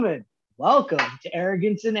Welcome to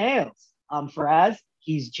Arrogance and Ales. I'm Faraz.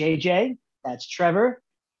 He's JJ. That's Trevor.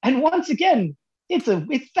 And once again, it's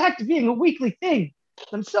back to being a weekly thing.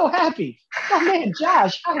 I'm so happy. Oh man,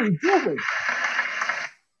 Josh, how are we doing? I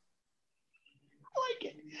like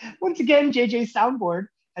it. Once again, JJ's soundboard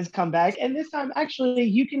has come back, and this time actually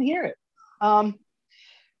you can hear it. Um,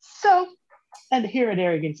 so, and here at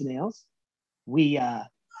Arrogance and Ales, we're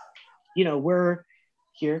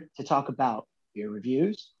here to talk about beer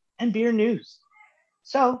reviews and beer news.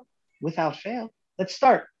 So, without fail, let's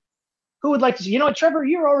start. Who would like to? You know what, Trevor?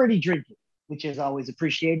 You're already drinking, which is always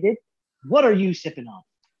appreciated. What are you sipping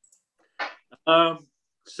on?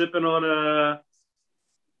 Sipping on a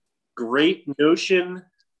Great Notion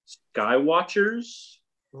Skywatchers.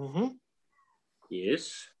 Mm-hmm.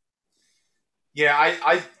 Yes. Yeah,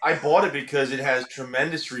 I bought it because it has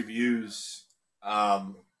tremendous reviews.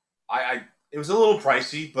 It was a little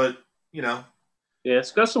pricey, but you know. Yeah,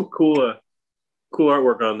 it's got some cool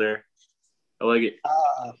artwork on there. I like it.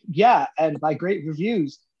 Yeah, and by great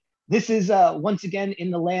reviews, this is once again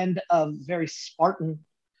in the land of very Spartan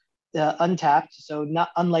Untapped. So not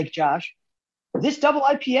unlike Josh. This double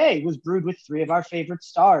IPA was brewed with three of our favorite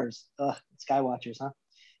stars, Skywatchers, huh?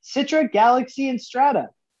 Citra, Galaxy, and Strata.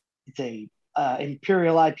 It's a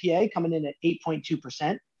Imperial IPA coming in at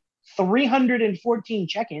 8.2%, 314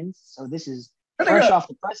 check-ins. So this is fresh off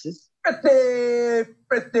the presses.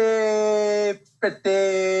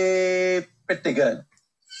 Pretty good.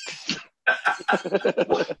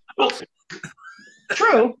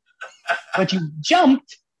 True, but you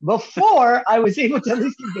jumped before I was able to at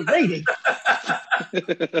least give the rating.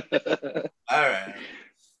 All right.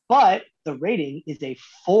 But the rating is a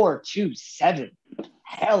 4.27.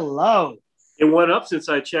 Hello. It went up since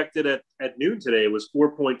I checked it at noon today. It was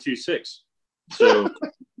 4.26. So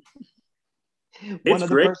it's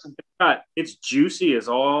great. It's juicy as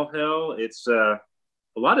all hell. It's a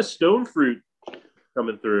lot of stone fruit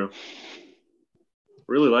coming through.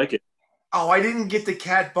 Really like it. Oh, I didn't get the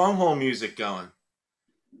Cat Bumhole music going.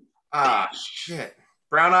 Ah, shit.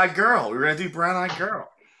 Brown Eyed Girl. We were going to do Brown Eyed Girl.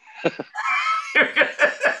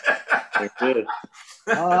 Good.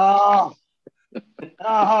 Oh,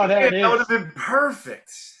 there it is. That would have been perfect.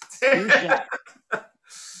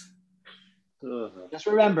 Just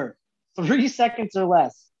remember, 3 seconds or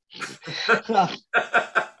less.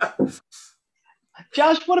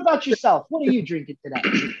 Josh, what about yourself? What are you drinking today?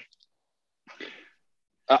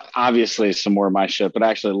 Obviously, some more of my shit, but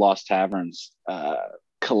actually, Lost Taverns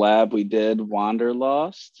collab we did,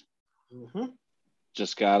 Wanderlost. Mm-hmm.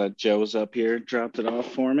 Just got it. Joe's up here, dropped it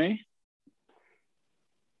off for me.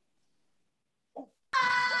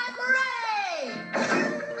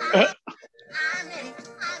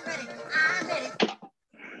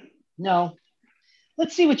 No.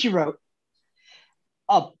 Let's see what you wrote.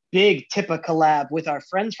 A big Tippa collab with our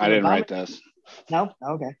friends from I didn't write this. No?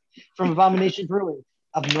 Okay. From Abomination Brewing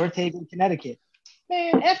of North Haven, Connecticut.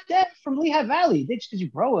 Man, F that from Lehigh Valley. Just because you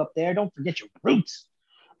grow up there, don't forget your roots.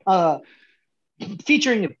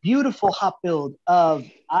 Featuring a beautiful hop build of,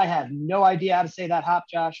 I have no idea how to say that hop,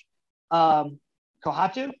 Josh.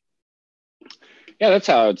 Kohatu? Yeah, that's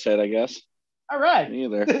how I would say it, I guess. All right. Me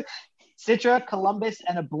either. Citra, Columbus,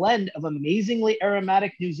 and a blend of amazingly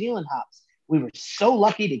aromatic New Zealand hops. We were so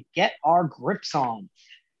lucky to get our grips on.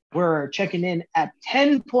 We're checking in at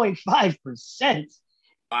 10.5%.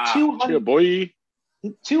 Wow.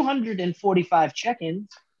 245 check-ins,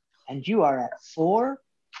 and you are at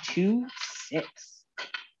 426.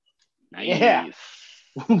 Nice. Yeah.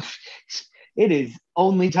 It is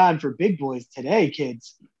only time for big boys today,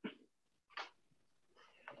 kids.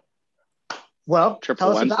 Well, Triple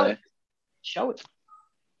tell us Wednesday. about it. Show it.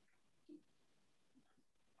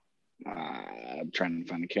 I'm trying to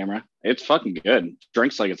find the camera. It's fucking good.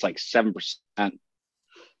 Drinks like it's like 7%. I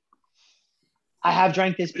have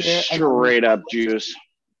drank this beer. Straight up juice.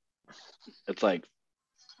 It's like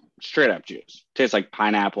straight up juice. Tastes like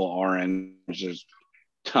pineapple, orange. There's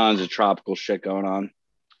tons of tropical shit going on.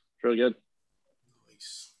 It's really good.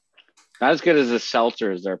 Nice. Not as good as the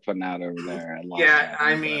seltzers they're putting out over there. Yeah,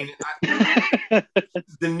 I mean,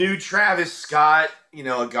 the new Travis Scott,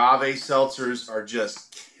 agave seltzers are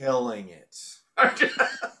just killing it.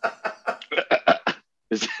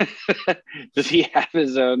 Does he have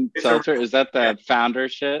his own seltzer? Is that the founder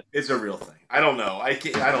shit? It's a real thing. I don't know. I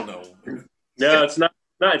don't know. No, it's not.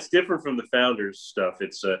 No, it's different from the founders stuff.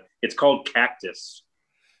 It's called Cactus.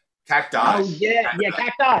 Cacti. Oh yeah,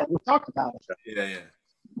 cacti. We talked about it. Yeah.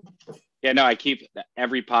 Yeah, no, I keep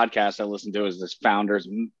every podcast I listen to is this founder's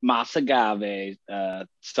Masagave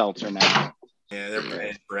seltzer now. Yeah,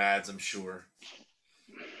 they're Brad's, I'm sure.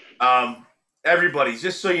 Everybody,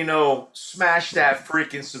 just so you know, smash that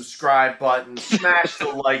freaking subscribe button. Smash the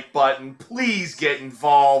like button. Please get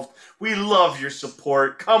involved. We love your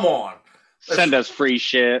support. Come on. Send us free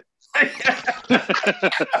shit.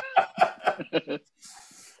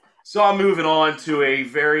 So I'm moving on to a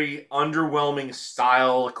very underwhelming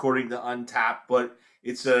style according to Untappd, but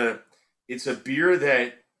it's a beer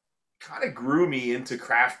that kind of grew me into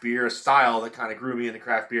craft beer, a style that kind of grew me into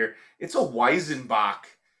craft beer. It's a Weizenbach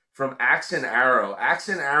from Axe and Arrow. Axe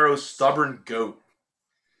and Arrow Stubborn Goat.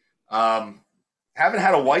 Haven't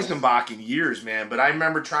had a Weizenbach in years, man, but I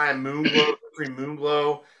remember trying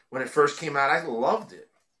Moonglow when it first came out. I loved it.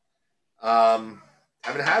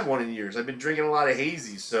 Haven't had one in years. I've been drinking a lot of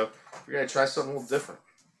hazies, so we're going to try something a little different.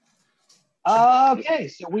 Okay,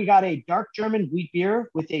 so we got a dark German wheat beer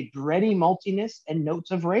with a bready maltiness and notes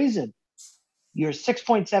of raisin. You're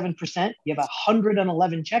 6.7%. You have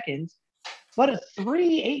 111 check-ins, but a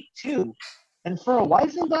 382. And for a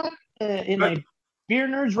Weizenbach in a Beer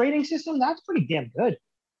Nerds rating system, that's pretty damn good.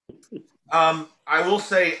 I will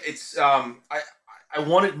say it's I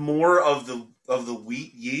wanted more of the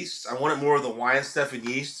wheat yeast. I wanted more of the Weihenstephan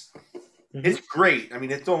yeast. Mm-hmm. It's great. I mean,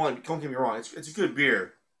 don't get me wrong. It's a good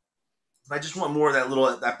beer. I just want more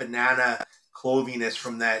of that banana cloviness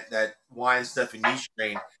from that Weihenstephan yeast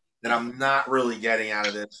strain that I'm not really getting out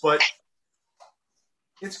of this. But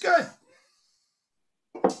it's good.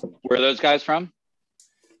 Where are those guys from?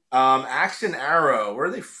 Axe and Arrow. Where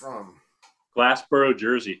are they from? Glassboro,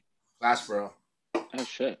 Jersey. Glassboro. Oh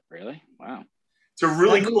shit! Really? Wow. It's a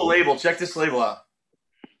really cool label. Check this label out.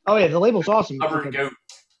 Oh yeah, the label's awesome. Stubborn Goat.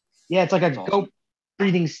 Yeah, it's like a goat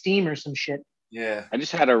breathing steam or some shit. Yeah. I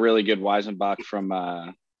just had a really good Weizenbach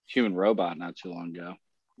from Human Robot not too long ago.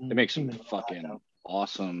 They make some fucking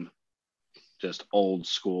awesome, just old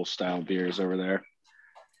school style beers over there.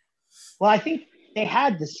 Well, I think they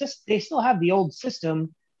had they still have the old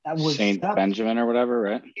system that was St. Benjamin or whatever,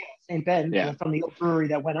 right? Yeah, St. Ben, yeah. From the old brewery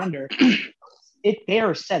that went under. They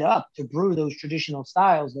are set up to brew those traditional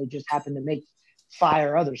styles. They just happen to make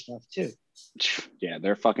fire other stuff too. Yeah,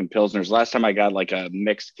 they're fucking pilsners. Last time I got like a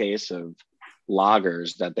mixed case of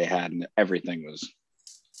lagers that they had, and everything was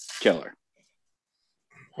killer.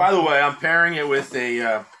 By the way, I'm pairing it with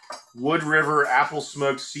a Wood River apple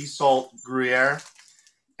smoked sea salt Gruyere,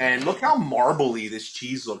 and look how marbly this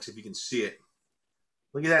cheese looks. If you can see it,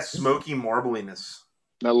 look at that smoky marbliness.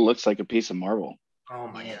 That looks like a piece of marble. Oh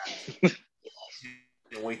my god!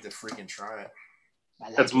 Can't wait to freaking try it.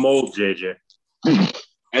 That's mold, JJ.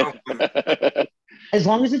 As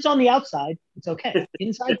long as it's on the outside, it's okay.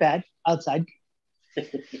 Inside bad, outside.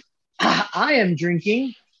 I am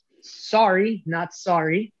drinking Sorry Not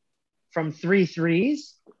Sorry from 3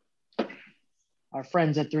 Threes. Our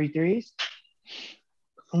friends at 3 Threes.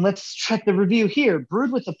 And let's check the review here.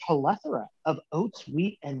 Brewed with a plethora of oats,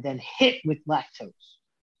 wheat, and then hit with lactose.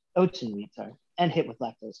 Oats and wheat, sorry. And hit with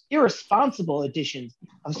lactose. Irresponsible additions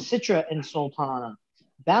of Citra and Sultana.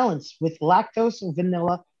 Balanced with lactose,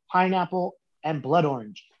 vanilla, pineapple, and blood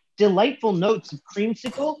orange. Delightful notes of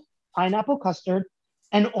creamsicle, pineapple custard,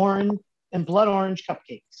 and orange and blood orange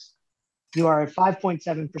cupcakes. You are at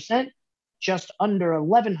 5.7%, just under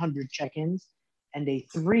 1,100 check-ins, and a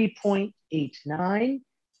 3.89.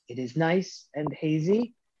 It is nice and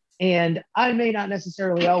hazy. And I may not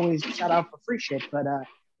necessarily always shout out for free shit, but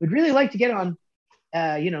would really like to get on,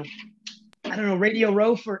 Radio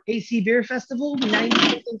Row for AC Beer Festival,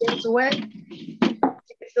 90 days away.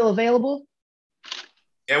 Tickets still available.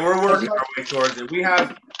 Yeah, we're working our way towards it. We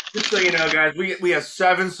have, just so you know, guys, we have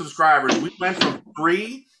 7 subscribers. We went from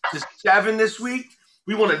 3 to 7 this week.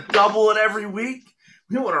 We want to double it every week.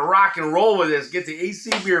 We want to rock and roll with this. Get to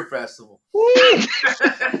AC Beer Festival.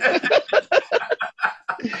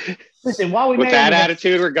 Listen, while we with that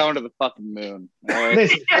attitude, we're going to the fucking moon. All right?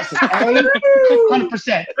 Listen,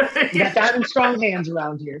 100%. You got that in strong hands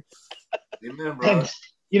around here. Amen, bro. And,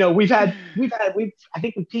 we've I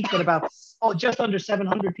think we peaked at about just under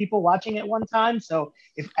 700 people watching at one time. So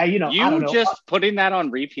if I don't know, just putting that on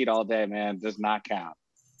repeat all day, man, does not count.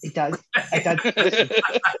 It does. Listen,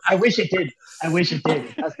 I wish it did.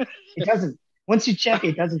 It doesn't. Once you check,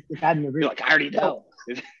 it doesn't. It's adding a You're like, I already know.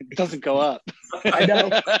 It doesn't go up. I know.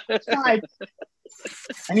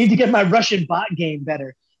 I need to get my Russian bot game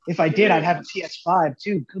better. If I did, I'd have a PS5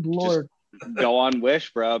 too. Good Lord. Just go on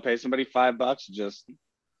Wish, bro. Pay somebody $5. Just.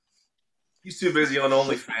 He's too busy on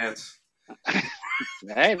OnlyFans.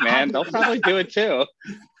 Hey, man, they'll probably do it too.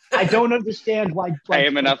 I don't understand why. Pay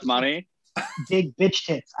him enough money. Big bitch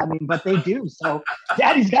tits. I mean, but they do. So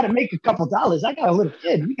daddy's got to make a couple dollars. I got a little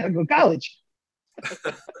kid. We got to go to college.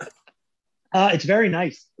 It's very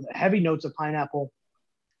nice. Heavy notes of pineapple.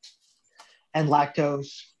 and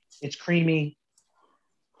lactose. It's creamy.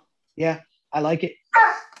 Yeah, I like it.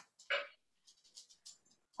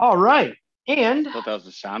 All right. And I thought that was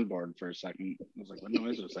a soundboard for a second. I was like, what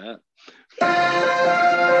noise was that?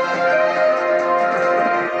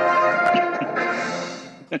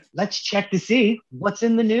 let's check to see what's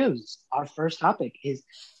in the news. Our first topic is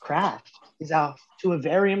Kraft is off to a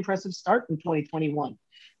very impressive start in 2021.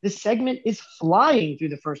 This segment is flying through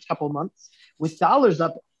the first couple months with dollars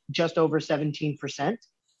up just over 17%,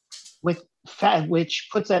 which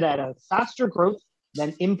puts it at a faster growth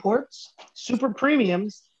than imports, super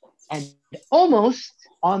premiums, and almost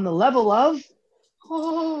on the level of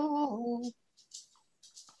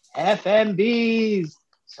FMBs.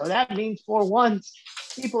 So that means for once,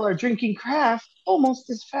 people are drinking craft almost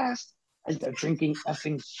as fast as they're drinking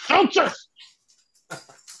effing seltzers.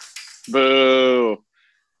 Boo.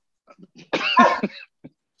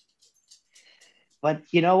 But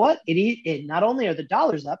you know what? It not only are the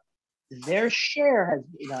dollars up, their share has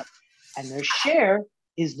been up, and their share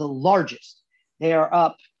is the largest. They are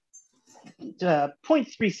up to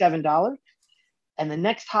 $0.37, and the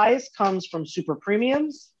next highest comes from super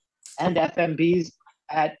premiums and FMBs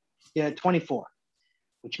at 24,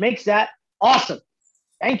 which makes that awesome.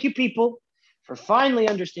 Thank you, people, for finally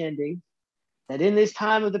understanding that in this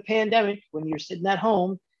time of the pandemic, when you're sitting at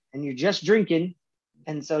home and you're just drinking,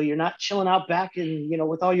 and so you're not chilling out back and,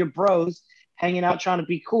 with all your bros, hanging out trying to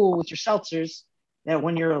be cool with your seltzers, that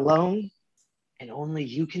when you're alone and only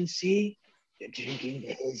you can see, you're drinking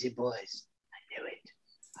the Hazy Boys. I knew it.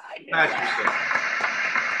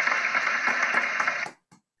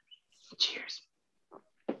 Cheers.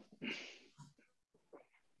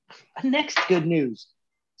 Next good news.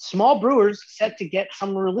 Small brewers set to get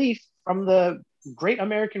some relief from the Great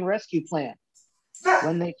American Rescue Plan.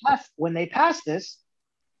 When they pass this,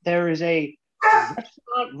 there is a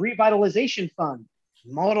restaurant revitalization fund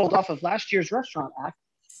modeled off of last year's Restaurant Act,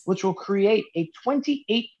 which will create a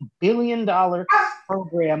 $28 billion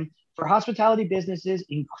program for hospitality businesses,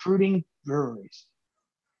 including breweries.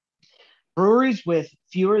 Breweries with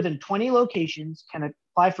fewer than 20 locations can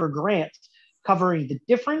apply for grants covering the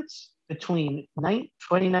difference between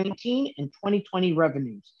 2019 and 2020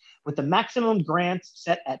 revenues, with the maximum grants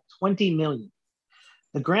set at $20 million.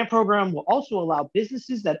 The grant program will also allow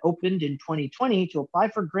businesses that opened in 2020 to apply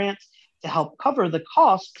for grants to help cover the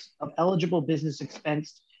costs of eligible business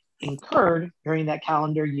expense incurred during that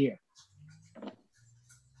calendar year.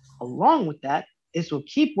 Along with that, this will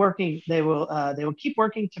keep working. They will keep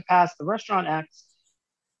working to pass the Restaurant Act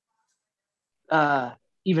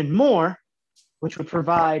even more, which would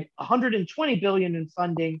provide $120 billion in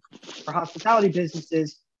funding for hospitality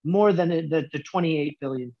businesses, more than the $28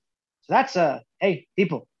 billion. So that's hey,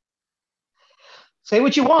 people, say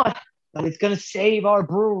what you want, but it's going to save our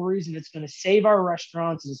breweries, and it's going to save our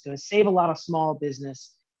restaurants, and it's going to save a lot of small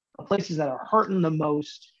business, places that are hurting the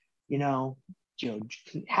most.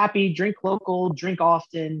 Happy, drink local, drink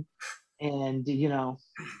often, and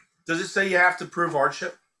Does it say you have to prove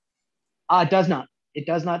hardship? It does not. It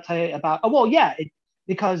does not tell you about.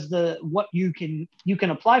 Because what you can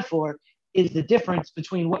apply for is the difference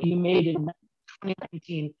between what you made in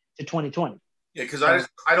 2019 to 2020. Yeah, because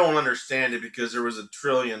I don't understand it, because there was $1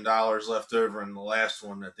 trillion left over in the last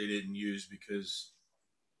one that they didn't use, because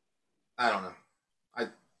I don't know.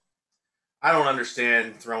 I don't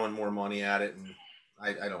understand throwing more money at it, and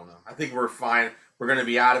I don't know. I think we're fine. We're going to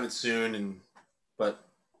be out of it soon, but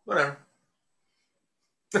whatever.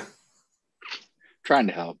 Trying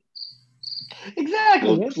to help.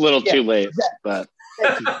 Exactly. Little too late, exactly. But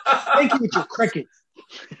thank you with your crickets.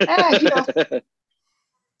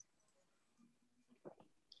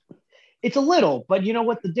 It's a little, but you know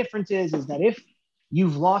what the difference is that if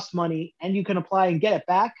you've lost money and you can apply and get it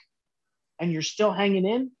back, and you're still hanging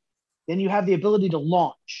in, then you have the ability to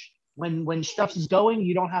launch. When stuff is going,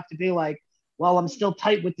 you don't have to be like, well, I'm still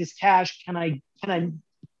tight with this cash. Can I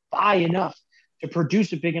buy enough to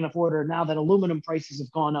produce a big enough order now that aluminum prices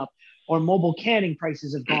have gone up or mobile canning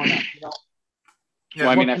prices have gone up?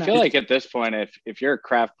 Yeah, well, I feel like at this point, if you're a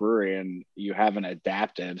craft brewery and you haven't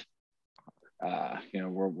adapted,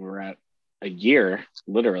 we're at a year,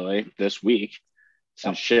 literally, this week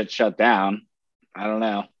since shit shut down. I don't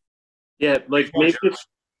know. Yeah, like maybe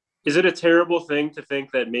is it a terrible thing to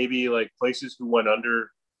think that maybe like places who went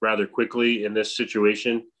under rather quickly in this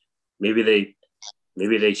situation, maybe they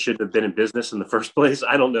shouldn't have been in business in the first place?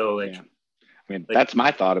 I don't know. That's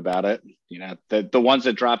my thought about it. The ones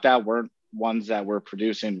that dropped out weren't ones that were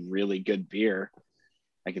producing really good beer.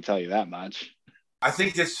 I can tell you that much. I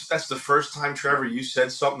think that's the first time, Trevor, you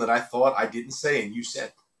said something that I thought I didn't say and you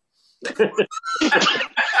said.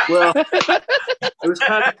 Well, it was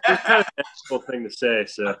kind of an ethical thing to say.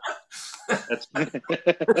 So that's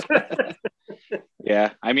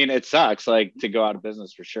Yeah, I mean, it sucks like to go out of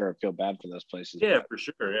business for sure. I feel bad for those places. yeah, for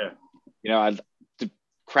sure. Yeah. You know, the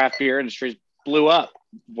craft beer industry blew up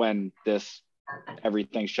when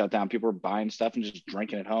everything shut down. People were buying stuff and just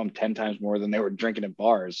drinking at home 10 times more than they were drinking at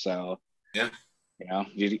bars. So Yeah. you know,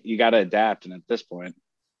 you got to adapt. And at this point,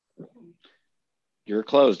 you're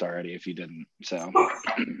closed already if you didn't. So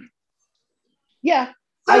Yeah,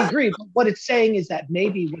 I agree. But what it's saying is that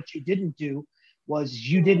maybe what you didn't do was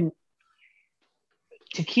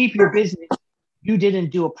to keep your business, you didn't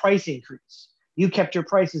do a price increase. You kept your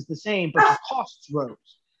prices the same, but your costs rose.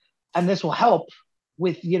 And this will help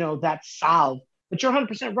with, that salve. But you're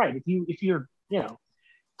 100% right. If you're,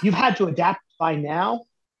 you've had to adapt by now.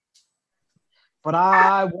 But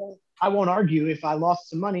I won't argue if I lost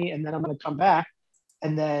some money and then I'm going to come back.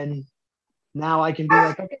 And then now I can be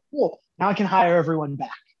like, okay, cool. Now I can hire everyone back.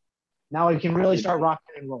 Now I can really start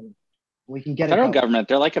rocking and rolling. We can get federal it. Government,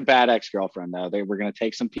 they're like a bad ex-girlfriend though. They were going to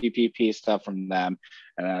take some PPP stuff from them.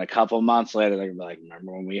 And then a couple months later, they're like,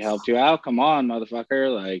 remember when we helped you out? Come on,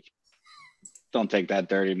 motherfucker. Like, don't take that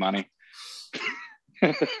dirty money.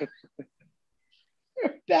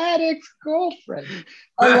 Bad ex-girlfriend.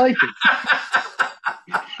 I like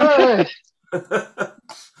it.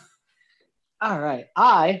 All right.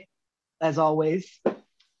 I, as always,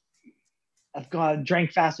 I've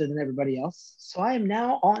drank faster than everybody else. So I am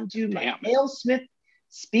now on to my AleSmith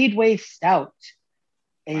Speedway Stout.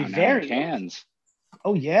 A variant. Cans.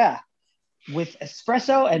 Oh, yeah. With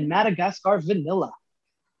espresso and Madagascar vanilla.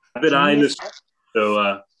 I've been eyeing this, so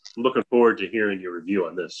I'm looking forward to hearing your review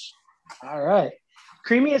on this. All right.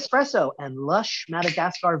 Creamy espresso and lush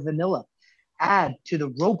Madagascar vanilla add to the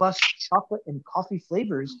robust chocolate and coffee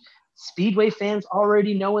flavors Speedway fans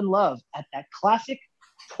already know and love at that classic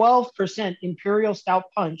 12% Imperial Stout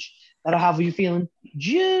punch that'll have you feeling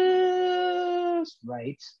just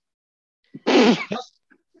right.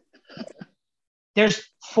 There's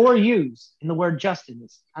 4 U's in the word Justin.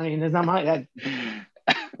 I mean, there's not my that.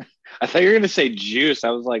 I thought you were going to say juice. I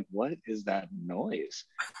was like, what is that noise?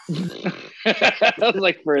 I was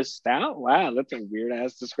like, for a stout? Wow, that's a weird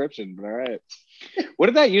ass description, but all right. What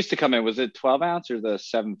did that used to come in? Was it 12 ounce or the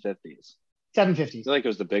 750s? 750s. I feel like it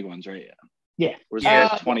was the big ones, right? Yeah. Or was it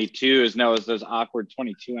 22s? No, it was those awkward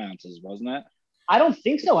 22 ounces, wasn't it? I don't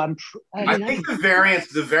think so. I think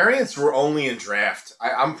the variants were only in draft.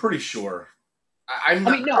 I'm pretty sure.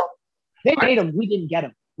 No, they made them. We didn't get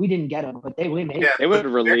them. But we made them. They would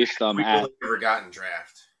release them at. Never got in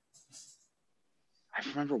draft. I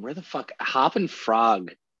remember where the fuck Hop and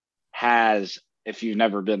Frog has, if you've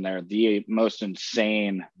never been there, the most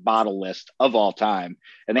insane bottle list of all time.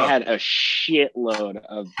 And they had a shitload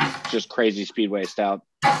of just crazy Speedway Stout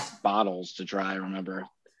bottles to try. I remember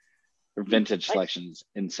their vintage selections,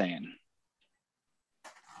 insane.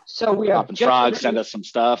 So we have Hop and Frog, send us some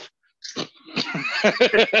stuff.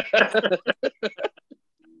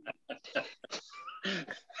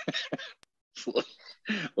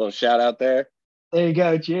 Little shout out there. There you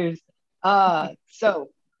go. Cheers. So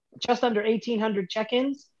just under 1,800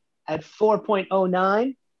 check-ins at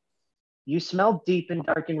 4.09. You smell deep and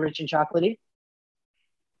dark and rich and chocolatey.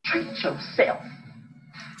 Treat yourself.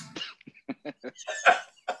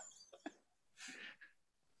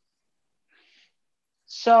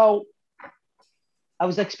 So I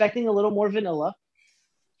was expecting a little more vanilla.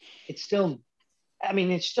 It's still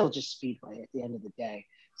just Speedway at the end of the day.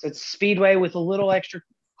 So it's Speedway with a little extra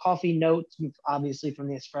coffee notes, obviously from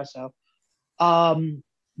the espresso.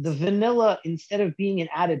 The vanilla, instead of being an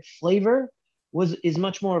added flavor, is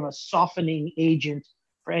much more of a softening agent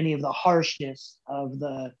for any of the harshness of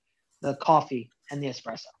the coffee and the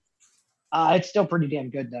espresso. It's still pretty damn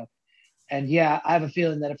good though. And yeah, I have a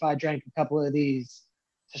feeling that if I drank a couple of these,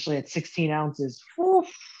 especially at 16 ounces,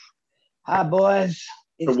 hi boys.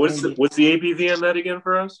 So what's the ABV on that again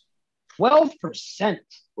for us? 12%.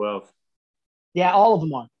 12. Yeah, all of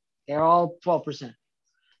them are. They're all 12%.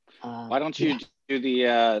 Why don't you do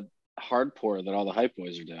the hard pour that all the hype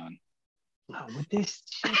boys are doing? With this,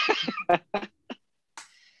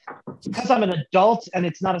 because I'm an adult and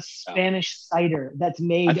it's not a Spanish cider that's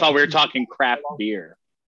made. I thought we were talking craft beer.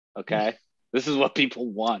 Okay, this is what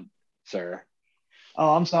people want, sir.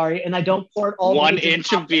 Oh, I'm sorry, and I don't pour it all. 1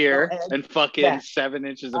 inch of beer and fucking 7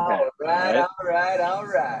 inches of head. All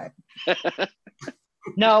right.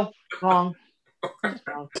 No, wrong. All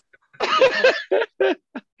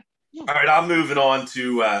right, I'm moving on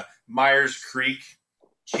to Myers Creek,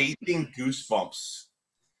 Chasing Goosebumps.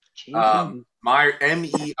 Meyer,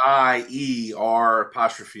 MEIER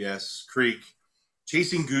apostrophe S Creek,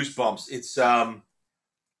 Chasing Goosebumps. It's a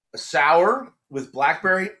sour with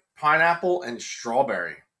blackberry, pineapple, and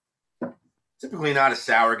strawberry. Typically not a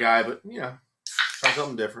sour guy, but try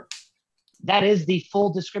something different. That is the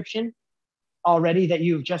full description already that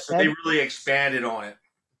you've just said. They really expanded on it.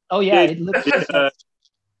 Oh yeah, Did,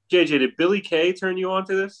 JJ, did Billy Kay turn you on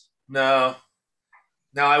to this? No.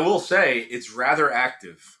 Now I will say it's rather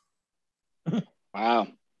active. Wow.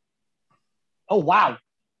 Oh wow.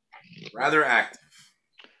 Rather active.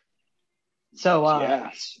 So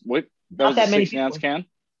yeah. What? That not was that a many 16-ounce people. can?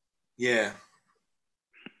 Yeah.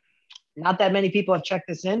 Not that many people have checked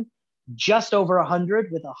this in. Just over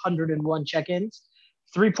 100 with 101 check-ins.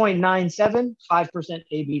 3.97, 5%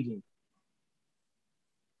 ABV.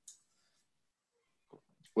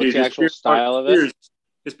 What's the actual style of it?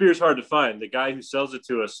 This beer's hard to find. The guy who sells it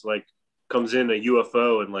to us comes in a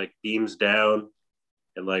UFO and beams down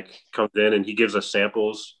and comes in and he gives us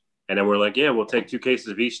samples and then we're like, yeah, we'll take 2 cases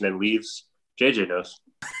of each and then leaves. JJ knows.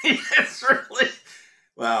 It's really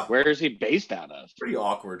wow. Where is he based out of? Pretty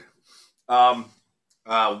awkward.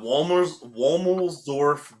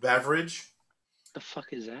 Wolmersdorf beverage. What the fuck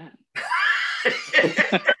is that?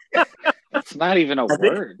 It's not even a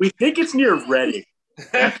word. We think it's near Reading.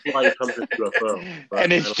 That's why it comes with UFO.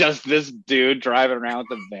 And it's just this dude driving around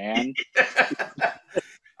with a van.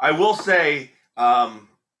 I will say,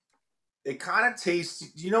 it kind of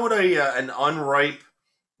tastes. Do you know what an unripe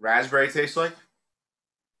raspberry tastes like?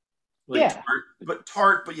 Yeah.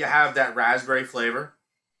 Tart, but you have that raspberry flavor.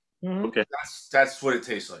 Mm-hmm. Okay. That's what it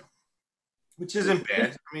tastes like, which isn't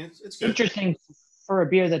bad. I mean, it's good. Interesting for a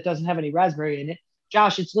beer that doesn't have any raspberry in it.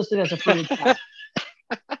 Josh, it's listed as a fruited tap.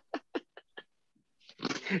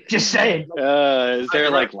 Just saying. Is there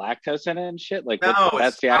lactose in it and shit? No,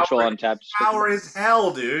 that's the actual Untapped. Sour as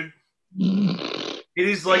hell, dude. It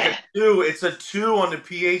is like a 2. It's a 2 on the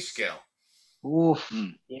pH scale. Oof.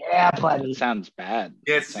 Yeah, buddy. It sounds bad.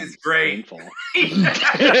 It's great. Painful.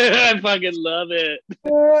 I fucking love it.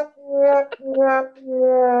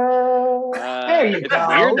 There you it's go.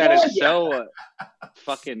 weird that it's so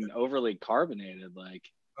fucking overly carbonated.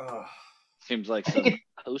 Seems like some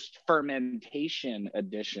post-fermentation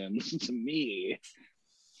additions to me.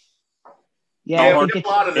 Yeah, we did a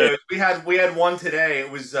lot of those. We had one today.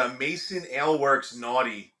 It was Mason Ale Works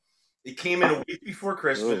Naughty. It came in a week before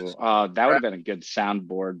Christmas. That would have been a good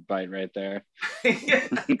soundboard bite right there.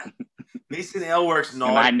 Mason Ale Works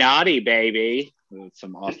Naughty. My naughty baby with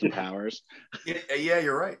some Austin Powers. Yeah,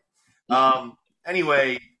 you're right.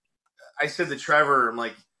 Anyway, I said to Trevor, I'm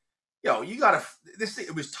like, yo, you gotta. This thing,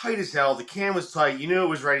 it was tight as hell. The can was tight. You knew it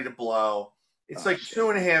was ready to blow. It's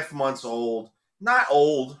 2.5 months old. Not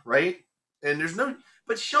old, right? And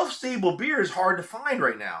but shelf stable beer is hard to find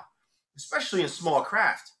right now, especially in small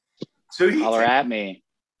craft. So Holler at me.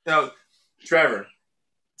 No, Trevor,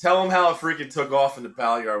 tell him how it freaking took off in the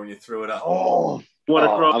pallet yard when you threw it up. Oh,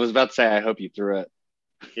 I was about to say, I hope you threw it.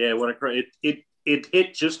 Yeah, it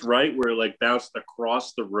hit just right where it bounced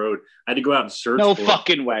across the road. I had to go out and search. No for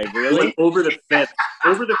fucking way, really? It went over the fence.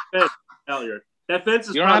 Pallet yard. That fence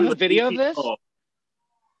is. You don't have a video of this?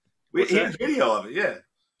 We have video of it. Yeah.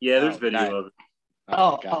 Yeah, there's video of it.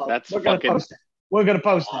 Oh, God, that's fucking. We're gonna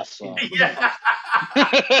post awesome. Yeah.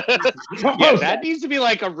 That needs to be a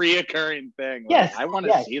reoccurring thing. Yes, I want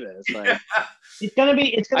to see this. It's gonna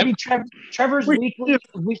be Trevor's weekly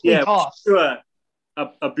toss.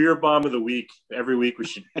 A beer bomb of the week every week. We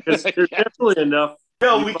should, because there's definitely enough.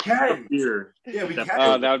 No, we can. Beer. Yeah, we can.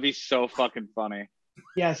 Oh, that would be so fucking funny.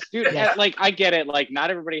 Yes, dude. Yes. I get it. Not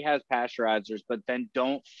everybody has pasteurizers, but then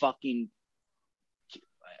don't fucking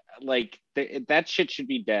that shit should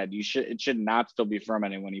be dead. It should not still be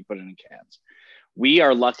fermenting when you put it in cans. We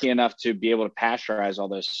are lucky enough to be able to pasteurize all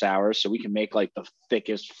those sours, so we can make the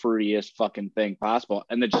thickest, fruitiest fucking thing possible,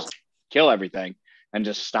 and then just kill everything and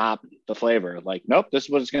just stop the flavor. Nope, this is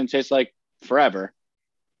what it's going to taste like forever.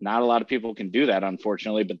 Not a lot of people can do that,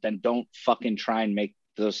 unfortunately. But then don't fucking try and make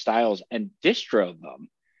those styles and distro them.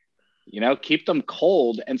 Keep them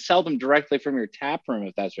cold and sell them directly from your tap room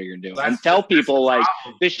if that's what you're doing. And tell people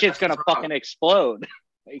this shit's gonna fucking explode.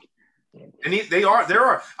 And there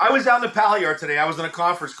are. I was out in the pallet yard today. I was on a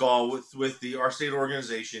conference call with our state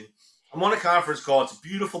organization. I'm on a conference call. It's a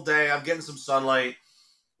beautiful day. I'm getting some sunlight,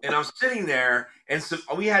 and I'm sitting there. And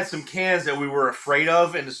we had some cans that we were afraid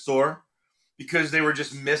of in the store because they were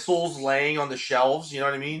just missiles laying on the shelves. You know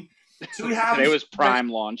what I mean? So we have. Today was prime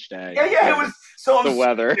launch day. Yeah, it was. So I'm the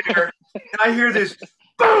weather. There, and I hear this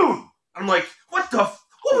boom. I'm like, what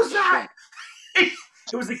was that? It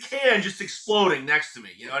was a can just exploding next to me.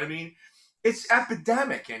 You know what I mean? It's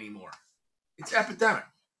epidemic anymore. It's epidemic.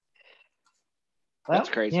 Well, that's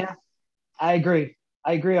crazy. Yeah, I agree.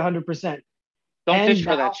 I agree 100%. Don't And distro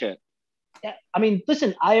now- that shit. Yeah, I mean,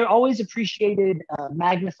 listen, I always appreciated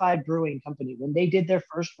Magnified Brewing Company when they did their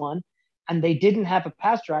first one and they didn't have a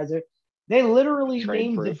pasteurizer. They literally Trade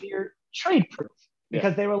named proof. the beer trade proof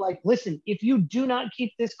because they were like, listen, if you do not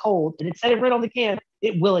keep this cold, and it said it right on the can,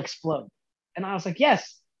 it will explode. And I was like,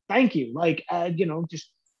 yes, thank you. Like, just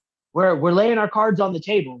we're laying our cards on the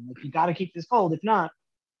table. Like, you got to keep this cold. If not,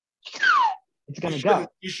 it's gonna go.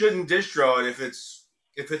 You shouldn't distro it if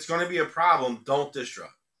it's going to be a problem. Don't distro.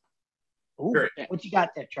 Ooh, Great. what you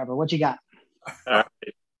got there, Trevor? What you got? All right.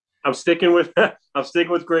 I'm sticking with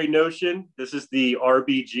Great Notion. This is the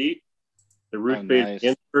RBG, the Ruth Bader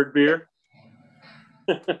Ginsburg beer.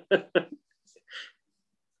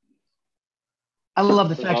 I love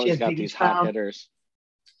the They've fact she always has got Big these Crown. hot hitters.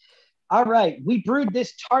 All right, we brewed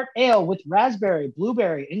this tart ale with raspberry,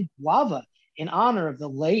 blueberry, and guava in honor of the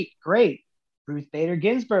late, great Ruth Bader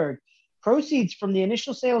Ginsburg. Proceeds from the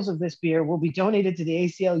initial sales of this beer will be donated to the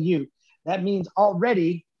ACLU. That means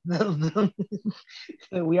already,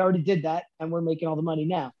 we already did that, and we're making all the money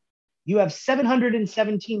now. You have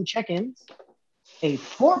 717 check-ins, a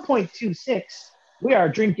 4.26. We are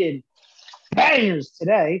drinking bangers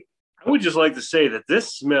today. I would just like to say that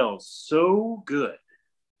this smells so good.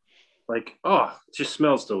 Like, oh, it just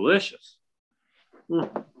smells delicious.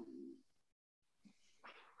 Mm.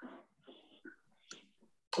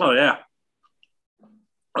 Oh, yeah.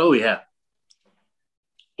 Oh, yeah.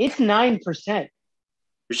 It's 9%.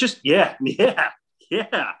 It's just, yeah. It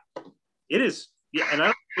is. Yeah, and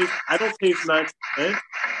I don't taste 9%.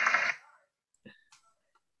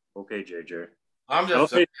 Okay, JJ. I'm I don't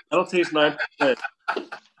just taste 9%.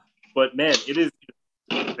 But, man, it is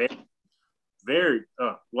very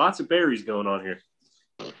lots of berries going on here.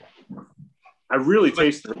 I really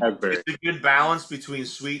taste the raspberry. It's a good balance between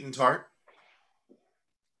sweet and tart.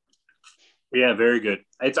 Yeah, very good.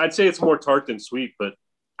 I'd say it's more tart than sweet, but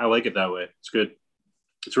I like it that way. It's good.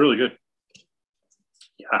 It's really good.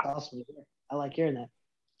 Yeah. Awesome. I like hearing that.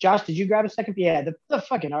 Josh, did you grab a second? Yeah, the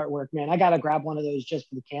fucking artwork, man. I got to grab one of those just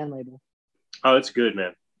for the can label. Oh, it's good,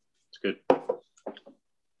 man. It's good.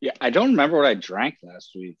 Yeah, I don't remember what I drank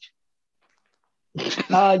last week. You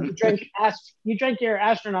drank your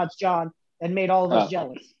astronauts, John, and made all of us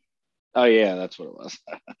jealous. Oh yeah, that's what it was.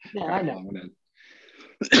 Yeah, I know.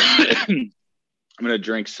 I'm gonna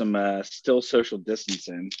drink some still social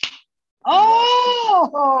distancing.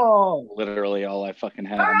 Oh, Literally all I fucking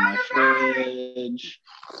have in my fridge.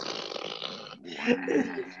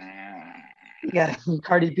 yeah,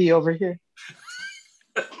 Cardi B over here.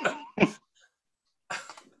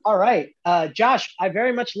 All right, Josh, I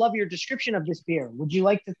very much love your description of this beer. Do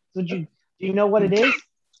you know what it is?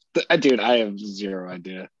 Dude, I have zero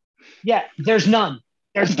idea. Yeah, there's none.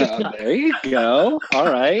 There's just none. There you go.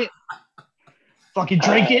 All right. Fucking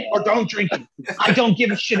drink it or don't drink it. I don't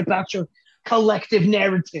give a shit about your collective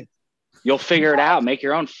narrative. You'll figure it out. Make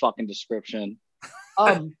your own fucking description.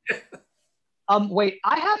 Wait,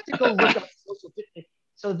 I have to go look up social distancing.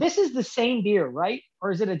 So this is the same beer, right?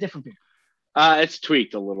 Or is it a different beer? It's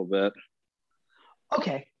tweaked a little bit.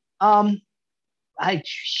 Okay.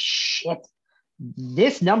 Shit.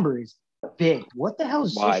 This number is big. What the hell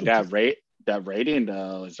is Why social that rating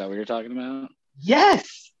though? Is that what you're talking about?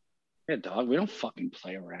 Yes. Yeah, dog. We don't fucking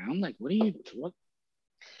play around. Like, what?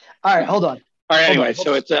 All right, hold on. All right. Anyway,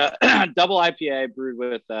 so it's a double IPA brewed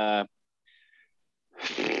with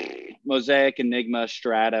Mosaic, Enigma,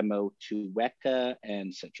 Strata, Motueka,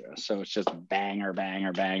 and Citra. So it's just banger,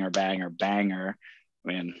 banger, banger, banger, banger. I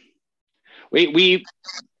mean, we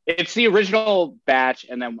it's the original batch,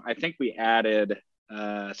 and then I think we added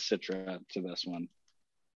Citra to this one,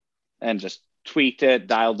 and just tweaked it,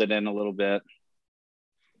 dialed it in a little bit.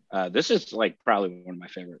 This is like probably one of my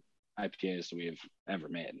favorite IPAs that we've ever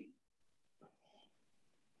made.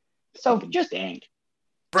 So Fucking just dank.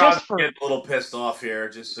 Probably getting a little pissed off here,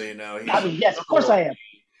 just so you know. I mean, yes, of course I am.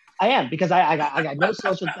 I am because I got no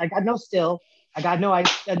social. I got no still. I got no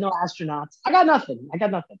astronauts. I got nothing.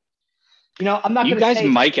 You know, I'm not. You gonna guys say,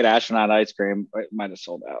 might get astronaut ice cream. It might have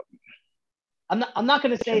sold out. I'm not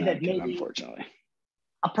going to say that maybe unfortunately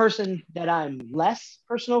a person that I'm less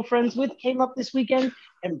personal friends with came up this weekend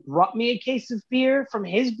and brought me a case of beer from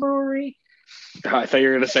his brewery. Oh, I thought you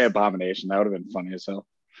were going to say Abomination. That would have been funny as hell.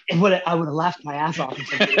 I would have laughed my ass off.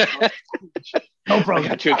 No problem. I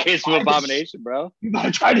got you a case of Abomination, bro. You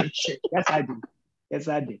gotta try this shit. Yes,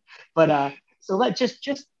 I do. But so let just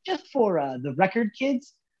for the record,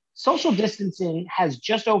 kids, social distancing has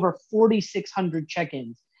just over 4,600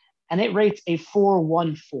 check-ins, and it rates a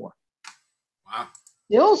 4.14. Wow.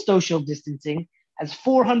 Still social distancing has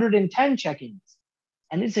 410 check-ins,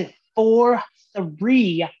 and it's a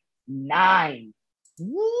 439.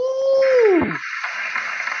 Woo!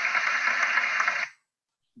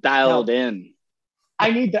 Dialed in. I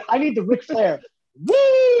need the Ric Flair.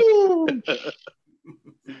 Woo!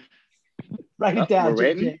 Write it down. We're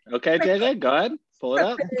waiting. Okay, JJ, go ahead. Pull it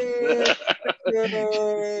up.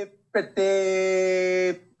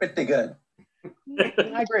 Pretty good.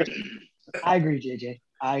 I agree, JJ.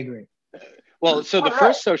 I agree. Well, so the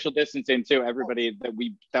first social distancing too, everybody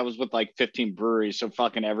that was with like 15 breweries, so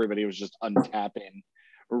fucking everybody was just untapping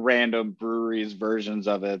random breweries versions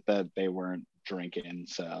of it that they weren't drinking.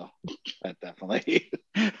 So that definitely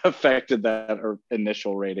affected that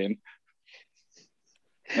initial rating.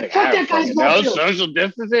 Like, Fuck that guy's no bullshit. social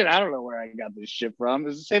distancing. I don't know where I got this shit from.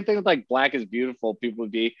 It's the same thing with like Black is Beautiful. People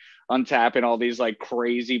would be untapping all these like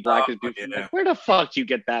crazy Black is Beautiful. Yeah. Like, where the fuck do you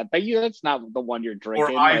get that? That's not the one you're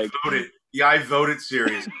drinking. Or I voted. Yeah, I voted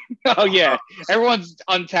series. Oh yeah, everyone's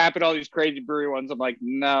untapping all these crazy brewery ones. I'm like,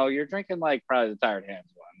 no, you're drinking like probably the Tired Hands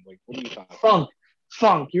one. Like, what are you talking about?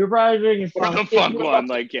 Funk. You're probably drinking Or Funk. the Funk one.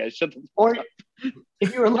 Like, yeah, shut the Or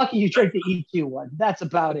if you were lucky, you drank the EQ one. That's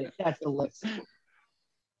about it. That's the list.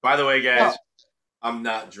 By the way, guys, I'm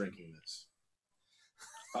not drinking this.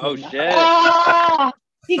 Oh shit! Ah!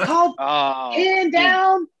 He called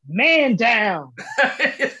man down.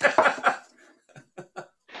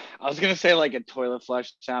 I was gonna say like a toilet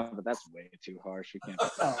flush sound, but that's way too harsh. We can't.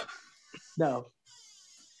 No.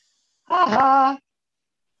 Haha.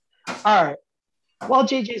 All right. While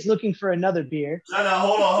JJ's looking for another beer. No,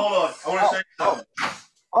 hold on. I want to say something.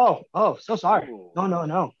 Oh, so sorry.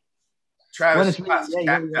 No. Travis, Yeah.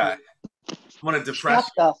 I want to depress.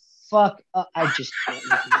 Shut the fuck up. I just can't.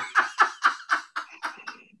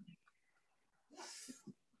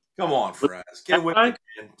 Come on, Faraz. Get with it, man.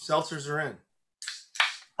 Seltzers are in.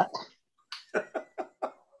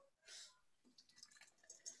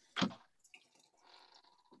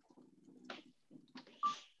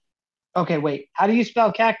 Okay, wait. How do you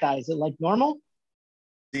spell cacti? Is it like normal?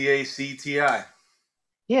 CACTI.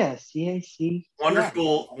 Yeah, CAC.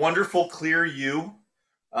 Wonderful clear U.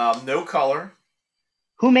 No color.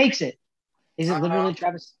 Who makes it? Is it literally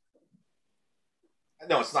Travis?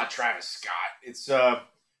 No, it's not Travis Scott. It's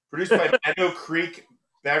produced by Meadow Creek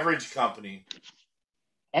Beverage Company.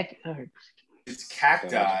 It's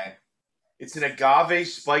cacti. It's an agave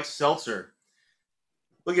spiked seltzer.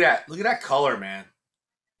 Look at that color, man.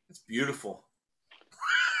 It's beautiful.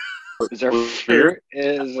 Is there fruit?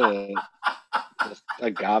 Is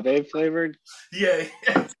agave flavored? Yeah.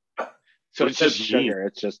 So it's just sugar.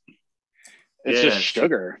 It's just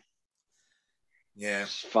sugar. Yeah.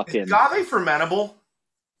 It's fucking Is agave fermentable?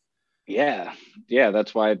 Yeah.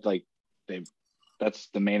 That's why that's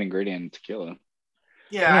the main ingredient in tequila.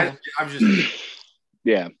 Yeah. I'm just.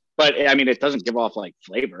 Yeah, but I mean, it doesn't give off like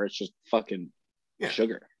flavor. It's just fucking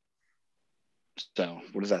sugar. So,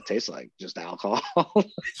 what does that taste like? Just alcohol?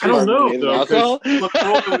 I don't know. Alcohol? Look,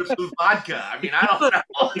 with some vodka. I mean, I don't know.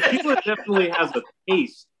 Tequila definitely has a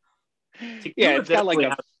taste. Tequila It's got like a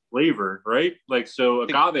has flavor, right? Like so,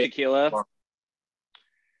 agave tequila.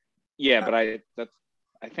 Yeah, but I'm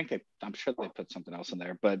sure they put something else in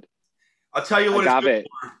there. But I'll tell you what, agave.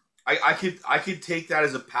 I could take that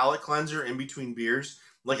as a palate cleanser in between beers,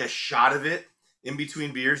 like a shot of it in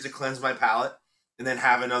between beers to cleanse my palate, and then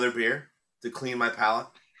have another beer to clean my palate.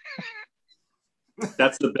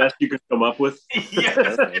 That's the best you could come up with.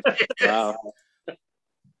 Yes. Wow.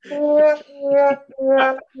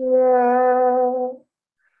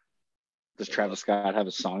 Does Travis Scott have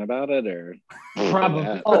a song about it, or probably?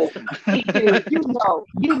 Yeah. Oh, dude,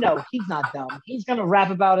 you know, he's not dumb. He's gonna rap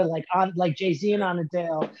about it like Jay-Z and On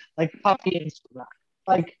Adele, like Puffy and Rock.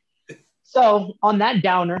 Like, so on that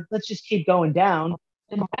downer, let's just keep going down.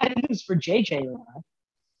 And bad news for JJ and I.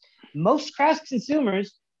 Most craft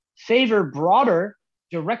consumers favor broader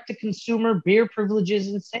direct-to-consumer beer privileges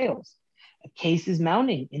and sales. A case is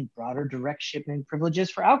mounting in broader direct shipment privileges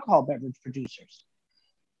for alcohol beverage producers.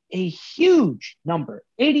 A huge number,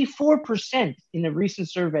 84% in a recent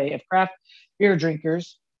survey of craft beer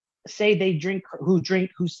drinkers say they drink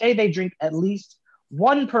at least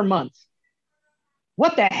one per month.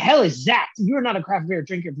 What the hell is that? You're not a craft beer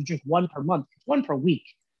drinker if you drink one per month. It's one per week.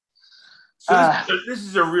 So this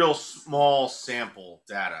is a real small sample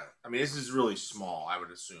data. I mean, this is really small, I would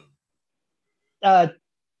assume.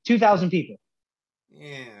 2,000 people. Yeah,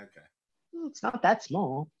 okay. It's not that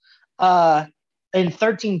small. In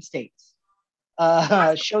 13 states.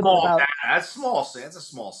 Showed Small about, data. That's small. That's a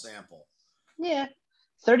small sample. yeah,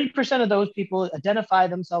 30% of those people identify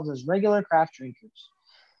themselves as regular craft drinkers.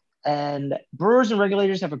 And brewers and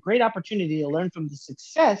regulators have a great opportunity to learn from the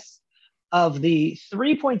success of the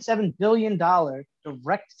 $3.7 billion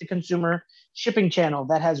direct-to-consumer shipping channel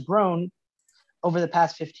that has grown over the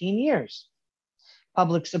past 15 years.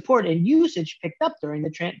 Public support and usage picked up during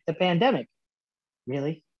the pandemic.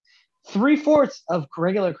 Really? 3/4 of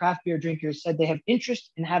regular craft beer drinkers said they have interest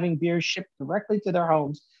in having beer shipped directly to their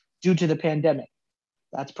homes due to the pandemic.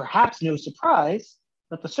 That's perhaps no surprise,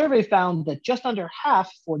 but the survey found that just under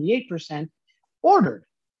half, 48%, ordered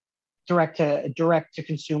direct to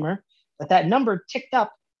consumer, but that number ticked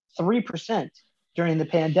up 3% during the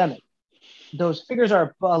pandemic. Those figures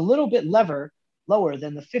are a little bit lower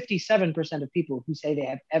than the 57% of people who say they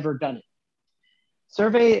have ever done it.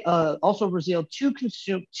 Survey also revealed two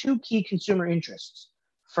key consumer interests.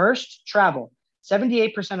 First, travel.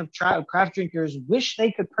 78% of craft drinkers wish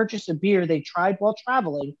they could purchase a beer they tried while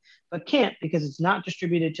traveling, but can't because it's not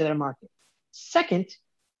distributed to their market. Second,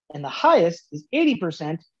 and the highest, is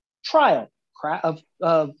 80% trial. Craft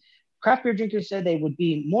beer drinkers said they would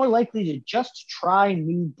be more likely to just try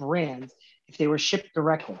new brands if they were shipped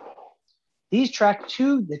directly. These track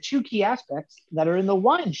the two key aspects that are in the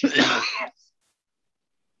wine shipping.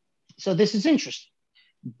 So this is interesting.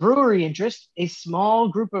 Brewery interest, a small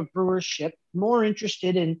group of brewers ship more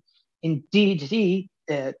interested in D2D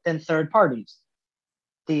than third parties.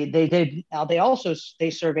 They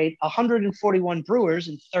surveyed 141 brewers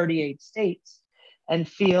in 38 states and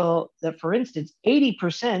feel that, for instance,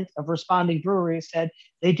 80% of responding breweries said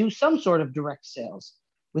they do some sort of direct sales,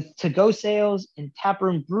 with to-go sales and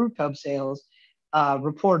taproom brew pub sales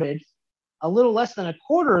reported. A little less than a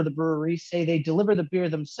quarter of the breweries say they deliver the beer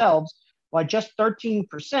themselves, while just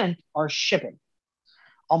 13% are shipping.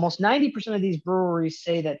 Almost 90% of these breweries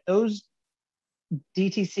say that those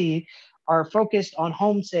DTC are focused on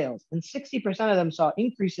home sales, and 60% of them saw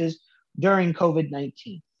increases during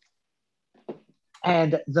COVID-19.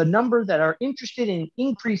 And the number that are interested in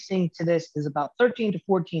increasing to this is about 13 to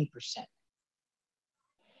 14%.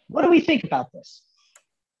 What do we think about this?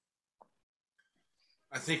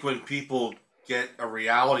 I think when people get a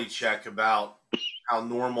reality check about how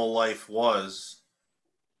normal life was,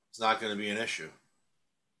 it's not going to be an issue.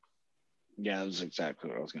 Yeah, that's exactly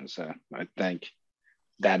what I was going to say. I think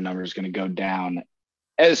that number is going to go down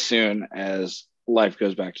as soon as life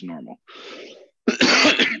goes back to normal.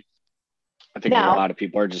 I think a lot of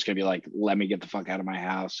people are just going to be like, let me get the fuck out of my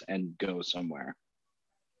house and go somewhere.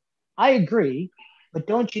 I agree, but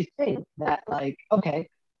don't you think that, like, okay,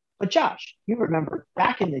 but Josh, you remember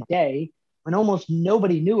back in the day when almost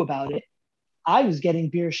nobody knew about it, I was getting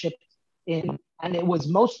beer shipped in, and it was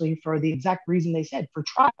mostly for the exact reason they said, for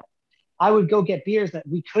trial. I would go get beers that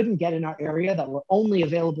we couldn't get in our area that were only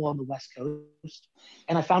available on the West Coast.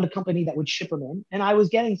 And I found a company that would ship them in. And I was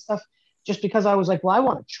getting stuff just because I was like, well, I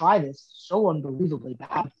want to try this so unbelievably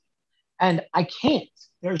bad. And I can't.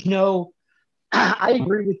 There's no, I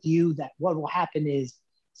agree with you that what will happen is,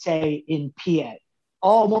 say, in PA,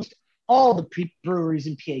 almost all the breweries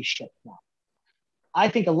in PA ship now. I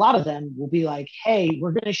think a lot of them will be like, hey,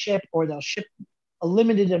 we're going to ship, or they'll ship a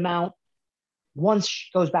limited amount once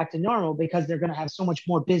it goes back to normal, because they're going to have so much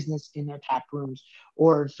more business in their tap rooms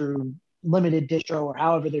or through limited distro or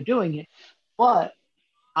however they're doing it. But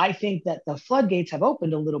I think that the floodgates have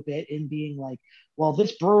opened a little bit in being like, well,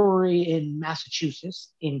 this brewery in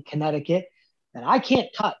Massachusetts, in Connecticut, that I can't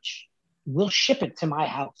touch, will ship it to my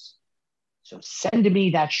house. So send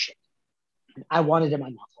me that shit. I want it in my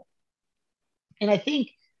mouth. And I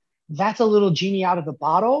think that's a little genie out of the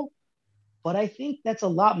bottle, but I think that's a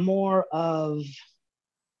lot more of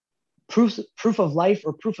proof of life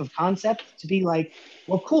or proof of concept to be like,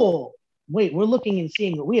 well, cool. Wait, we're looking and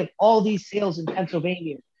seeing that we have all these sales in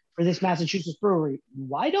Pennsylvania for this Massachusetts brewery.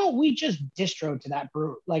 Why don't we just distro to that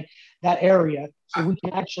brewery, like that area, so we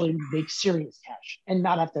can actually make serious cash and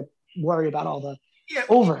not have to worry about all the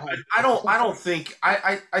overhead?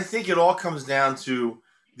 I think it all comes down to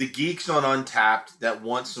the geeks on Untappd that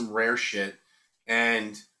want some rare shit,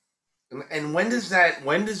 and when does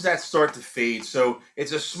that start to fade? So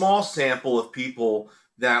it's a small sample of people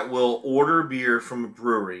that will order beer from a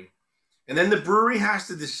brewery, and then the brewery has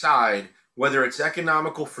to decide whether it's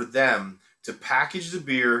economical for them to package the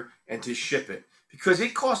beer and to ship it, because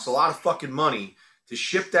it costs a lot of fucking money to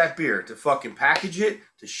ship that beer, to fucking package it,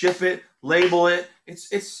 to ship it, label it.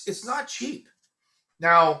 It's not cheap.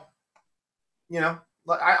 Now, you know,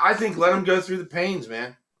 I think let them go through the pains,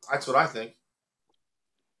 man. That's what I think.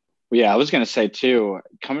 Yeah, I was going to say too,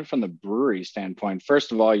 coming from the brewery standpoint,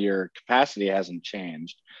 first of all, your capacity hasn't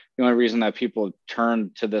changed. The only reason that people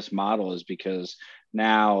turn to this model is because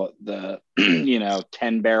now the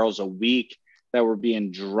 10 barrels a week that were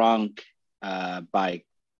being drunk by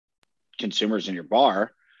consumers in your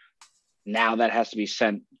bar, now that has to be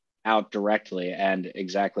sent out directly, and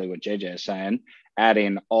exactly what JJ is saying,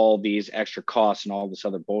 adding all these extra costs and all this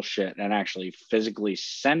other bullshit and actually physically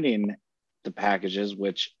sending the packages,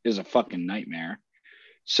 which is a fucking nightmare.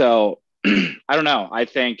 So I don't know. I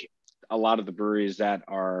think a lot of the breweries that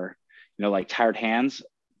are, like Tired Hands,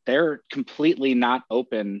 they're completely not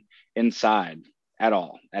open inside at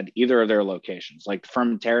all at either of their locations. Like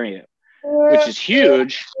Fermentarium, which is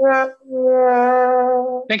huge.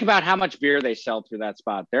 Think about how much beer they sell through that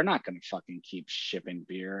spot. They're not going to fucking keep shipping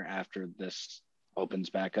beer after this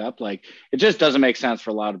opens back up. Like, it just doesn't make sense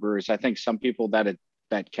for a lot of breweries. I think some people that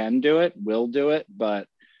can do it will do it, but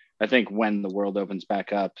I think when the world opens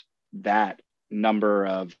back up, that number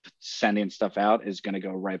of sending stuff out is going to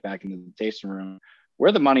go right back into the tasting room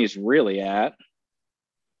where the money's really at.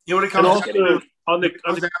 What it comes on the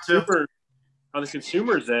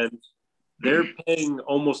consumer's end, they're paying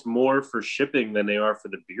almost more for shipping than they are for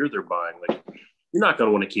the beer they're buying. Like, you're not going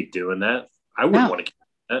to want to keep doing that. I wouldn't want to keep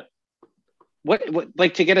doing that. What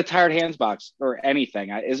like to get a Tired Hands box or anything?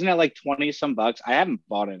 Isn't it like 20 some bucks? I haven't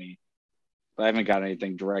bought any. I haven't got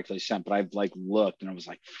anything directly sent, but I've like looked and I was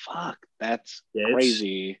like, fuck, that's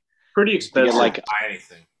crazy. Pretty expensive. Like buy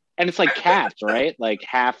anything. And it's like capped, right? Like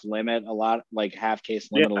half limit, like half case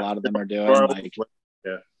limit. A lot of them are doing like.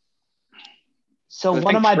 Yeah. So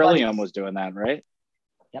one of my Trillium was doing that, right?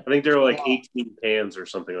 Yep. I think they're like 18 cans or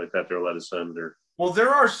something like that. They're allowed to send. Well, there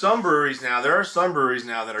are some breweries now. There are some breweries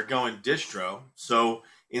now that are going distro. So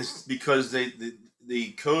because the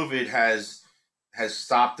COVID has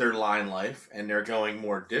stopped their line life and they're going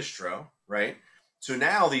more distro, right? So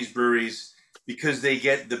now these breweries, because they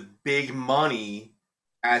get the big money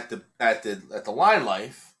at the line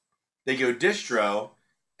life, they go distro.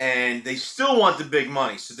 And they still want the big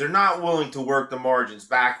money. So they're not willing to work the margins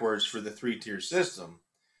backwards for the 3-tier system.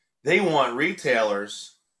 They want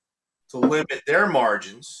retailers to limit their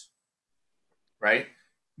margins, right?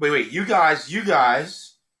 Wait, you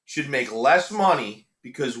guys should make less money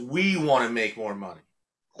because we want to make more money.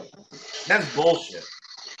 That's bullshit.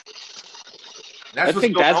 I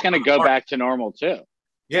think that's going to go back to normal too.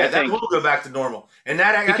 Yeah, that will go back to normal. And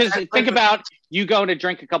because think about you go to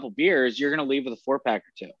drink a couple beers, you're going to leave with a 4-pack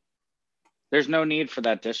or 2. There's no need for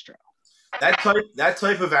that distro. That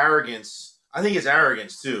type of arrogance, I think it's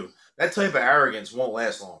arrogance too. That type of arrogance won't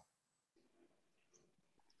last long.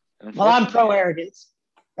 Well, I'm pro arrogance.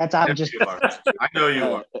 That's I'm just. I know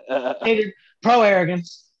you are. Pro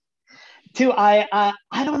arrogance. Two, I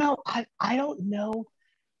don't know. I don't know.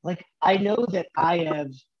 Like, I know that I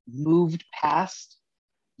have moved past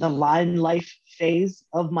the line life phase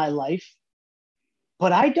of my life,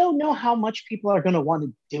 but I don't know how much people are going to want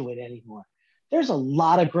to do it anymore. There's a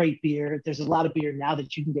lot of great beer. There's a lot of beer now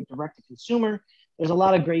that you can get direct to consumer. There's a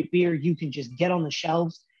lot of great beer you can just get on the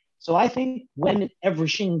shelves. So I think when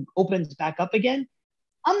everything opens back up again,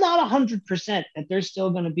 I'm not 100% that there's still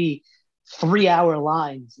going to be 3-hour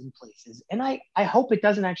lines in places. And I hope it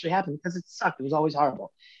doesn't actually happen because it sucked. It was always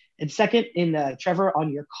horrible. And second, Trevor,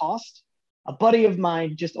 on your cost, a buddy of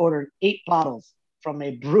mine just ordered 8 bottles from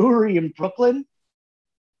a brewery in Brooklyn.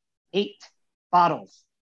 8 bottles.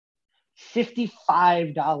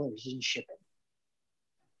 $55 in shipping.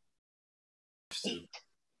 8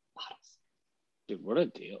 bottles. Dude, what a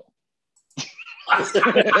deal.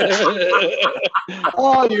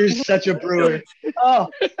 Oh, you're such a brewer. Oh.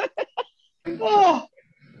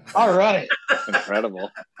 All right. Incredible.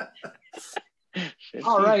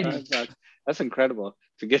 All right. That's incredible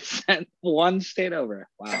to get sent one state over.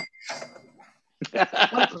 Wow.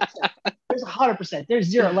 100%. There's 100%. There's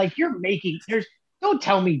zero. Like, don't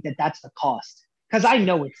tell me that that's the cost, because I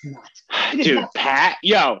know it's not. Dude,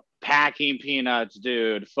 packing peanuts,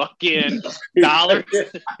 dude. Fucking dollar,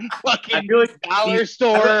 fucking dollar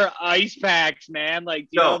store ice packs, man. Like, do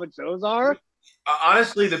you know how much those are?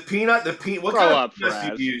 Honestly, the peanut. What kind of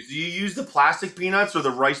peanuts do you use? Do you use the plastic peanuts or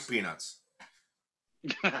the rice peanuts?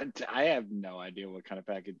 I have no idea what kind of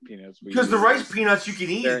packaged peanuts we use. Because the rice peanuts you can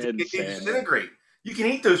eat, they disintegrate. You can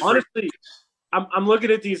eat those. Honestly, I'm looking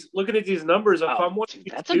at these numbers.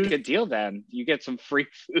 That's a good deal. Then you get some free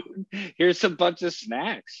food. Here's a bunch of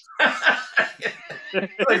snacks.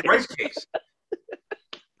 Like rice cakes.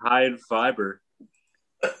 High in fiber.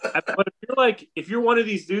 But if you're one of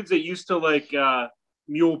these dudes that used to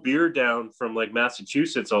mule beer down from like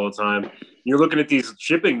Massachusetts all the time, you're looking at these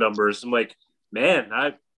shipping numbers. I'm like, man,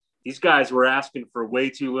 these guys were asking for way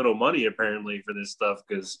too little money apparently for this stuff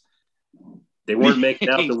because they weren't making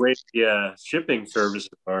out the way the shipping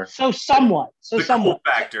services are. So somewhat. Cool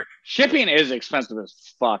factor. Shipping is expensive as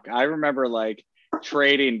fuck. I remember like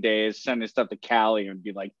trading days sending stuff to Cali and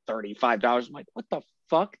be like $35. I'm like, what the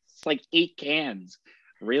fuck? It's like 8 cans.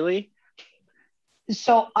 Really?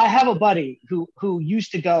 So I have a buddy who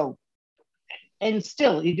used to go, and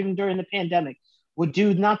still, even during the pandemic, would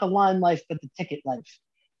do not the line life, but the ticket life.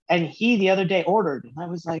 And he the other day ordered, and I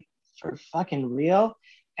was like, for fucking real?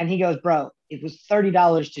 And he goes, bro, it was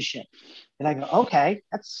 $30 to ship. And I go, okay,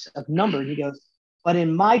 that's a number. And he goes, but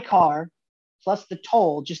in my car, plus the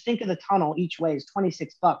toll, just think of the tunnel each way is $26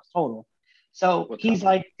 total. So What he's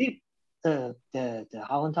tunnel? like, the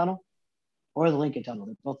Holland Tunnel or the Lincoln Tunnel,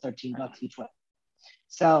 they're both $13 each way.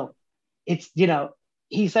 So it's,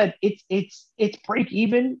 he said it's break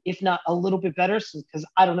even, if not a little bit better, because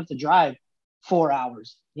I don't have to drive 4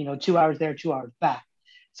 hours, 2 hours there, 2 hours back.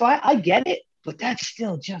 So I get it, but that's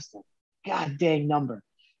still just a god dang number.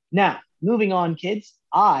 Now, moving on, kids,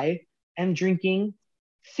 I am drinking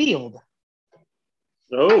Field.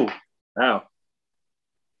 Oh, wow.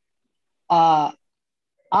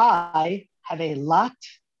 I have a lot.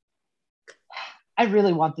 I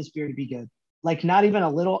really want this beer to be good. Like, not even a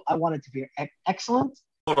little. I want it to be excellent.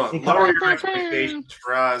 Hold on. Because- Lower your expectations,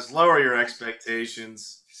 Faraz. Lower your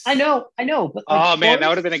expectations. I know. But Oh man, that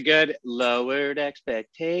would have been a good lowered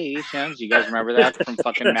expectations. You guys remember that from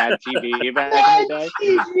fucking Mad TV back in the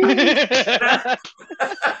day?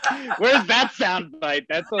 Where's that sound bite?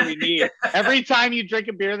 That's what we need. Every time you drink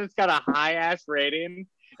a beer that's got a high ass rating,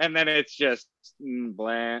 and then it's just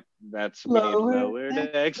bland. That's lowered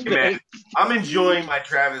expectations. I'm enjoying my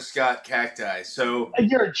Travis Scott cacti. So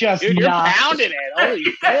You're just Dude, you're not. pounding it. Holy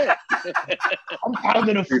shit! I'm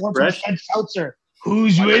pounding a 4% seltzer.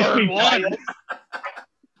 Who's with me?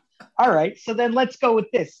 All right, so then let's go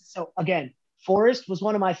with this. So again, Forest was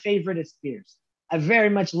one of my favorite beers. I very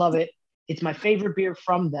much love it. It's my favorite beer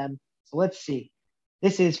from them. So let's see.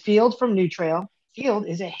 This is Field from New Trail. Field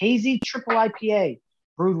is a hazy triple IPA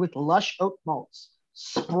brewed with lush oak malts,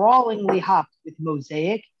 sprawlingly hopped with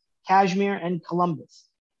Mosaic, Cashmere, and Columbus.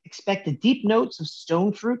 Expect the deep notes of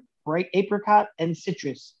stone fruit, bright apricot, and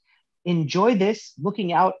citrus. Enjoy this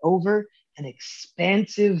looking out over an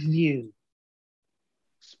expansive view.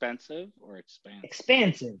 Expensive or expansive?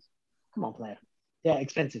 Expansive. Come on, player. Yeah,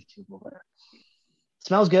 expensive too. Whatever.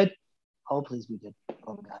 Smells good. Oh, please be good.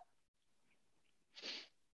 Oh, God.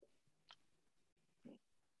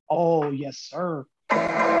 Oh, yes, sir.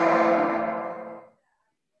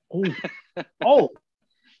 Oh,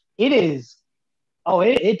 it is. Oh,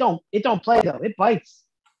 it don't play though. It bites.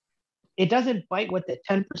 It doesn't bite with the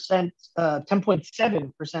 10%,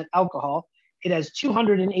 10.7% alcohol. It has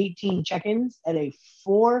 218 check-ins at a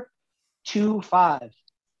 4.25.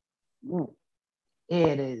 Ooh.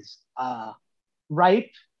 It is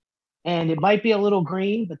ripe, and it might be a little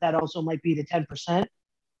green, but that also might be the 10%. What's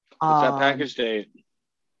that package date?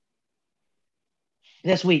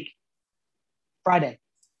 This week, Friday,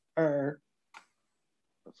 or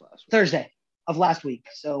That's last week. Thursday of last week.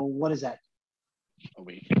 So what is that? A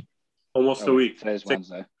week. Almost a week. Today's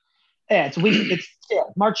Wednesday. Yeah, it's a week. It's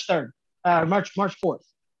March 3rd, March 4th.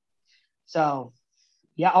 So,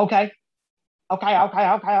 yeah, okay.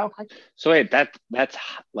 So wait, that's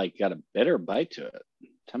like got a bitter bite to it.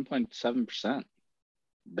 10.7%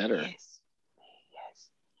 bitter. Yes.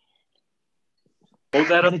 Hold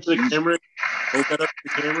that up to the camera. Hold that up to the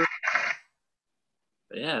camera.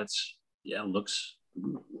 Yeah, it looks.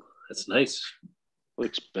 That's nice.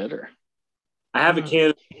 Looks bitter. I have a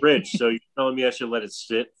can in the fridge, so you're telling me I should let it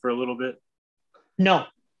sit for a little bit? No.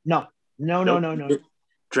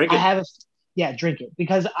 Drink it. Drink it,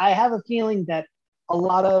 because I have a feeling that a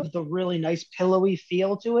lot of the really nice pillowy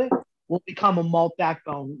feel to it will become a malt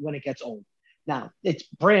backbone when it gets old. Now, it's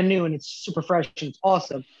brand new and it's super fresh and it's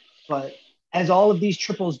awesome, but as all of these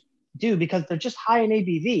triples do, because they're just high in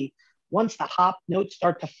ABV, once the hop notes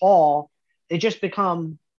start to fall, they just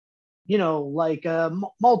become, like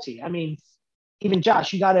malty. I mean, even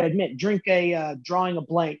Josh, you got to admit, drink a Drawing a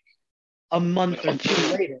Blank a month or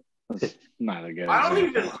two later. Not a good. I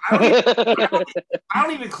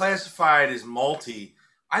don't even classify it as malty.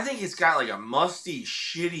 I think it's got like a musty,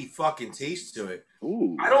 shitty fucking taste to it.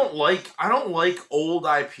 Ooh. I don't like old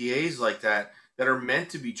IPAs like that are meant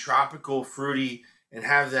to be tropical, fruity, and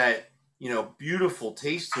have that, beautiful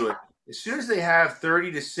taste to it. As soon as they have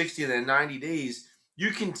 30 to 60 and then 90 days, you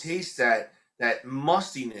can taste that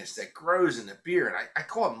mustiness that grows in the beer. And I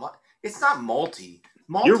call it it's not malty.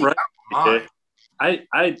 Malty. You're right.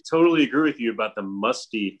 I totally agree with you about the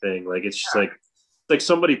musty thing. Like, it's just like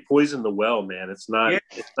somebody poisoned the well, man. It's not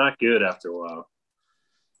good after a while.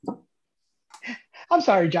 I'm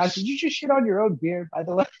sorry, Josh. Did you just shit on your own beer, by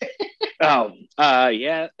the way? Oh,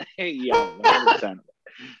 yeah. 100%.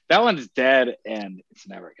 That one's dead, and it's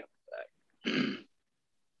never coming back.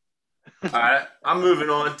 All right, I'm moving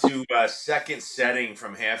on to second setting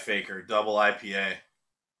from Half Acre Double IPA.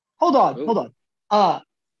 Hold on, Ooh. hold on.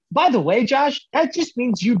 By the way, Josh, that just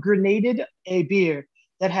means you grenaded a beer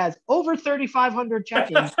that has over 3,500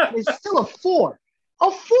 check-ins and is still a 4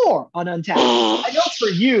 on Untapped. I know for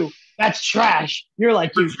you, that's trash. You're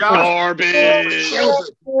like, you Garbage.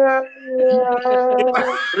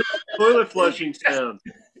 Toilet flushing sound.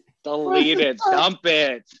 Delete it. Dump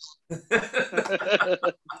it.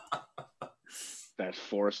 That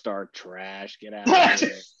 4-star trash. Get out of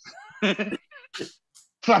here.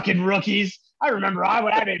 Fucking rookies. I remember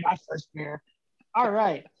when I made my first beer. All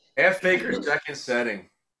right. Half Acre second setting.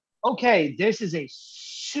 Okay, this is a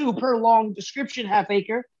super long description, Half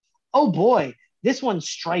Acre. Oh boy, this one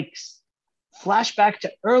strikes. Flashback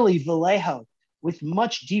to early Vallejo with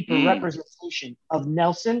much deeper representation of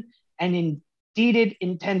Nelson and indeed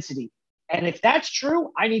intensity. And if that's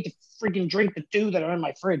true, I need to freaking drink the 2 that are in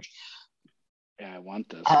my fridge. Yeah, I want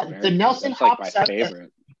this. The Nelson That's like hops my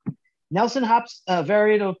favorite. Nelson hops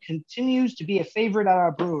varietal continues to be a favorite at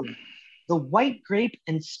our brewery. The white grape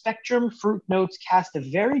and spectrum fruit notes cast a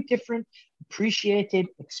very different, appreciated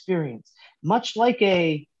experience. Much like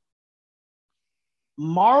a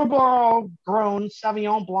Marlborough-grown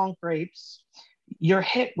Sauvignon Blanc grapes, you're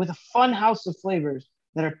hit with a fun house of flavors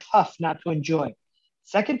that are tough not to enjoy.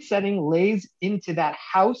 Second setting lays into that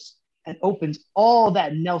house and opens all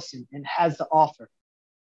that Nelson and has to offer.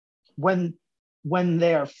 When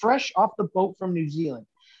they are fresh off the boat from New Zealand,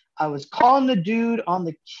 I was calling the dude on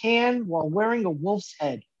the can while wearing a wolf's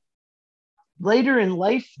head. Later in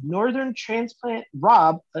life, northern transplant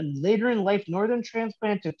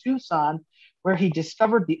to Tucson, where he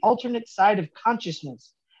discovered the alternate side of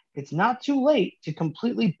consciousness. It's not too late to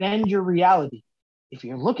completely bend your reality. If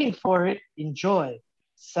you're looking for it, enjoy.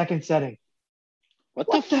 Second setting.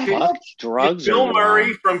 What the fuck? Drugs Did Bill are Murray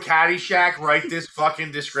wrong. from Caddyshack write this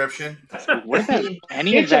fucking description? What does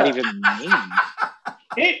any of that even mean?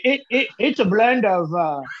 It's a blend of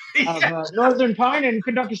northern pine and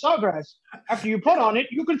Kentucky sawgrass. After you put on it,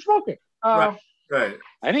 you can smoke it. Right. I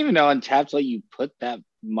didn't even know Untapped let you put that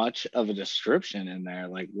much of a description in there.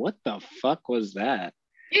 Like, what the fuck was that?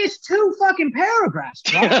 It's 2 fucking paragraphs.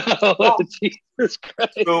 Oh, Jesus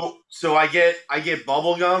Christ. So I get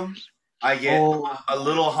bubble gum. I get a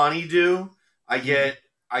little honeydew. I get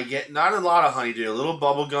not a lot of honeydew, a little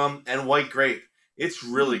bubble gum and white grape. It's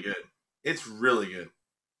really good. It's really good.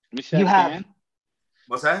 Let me see that can.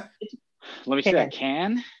 What's that? Let me see that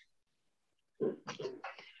can.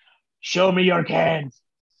 Show me your cans.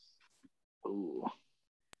 Ooh.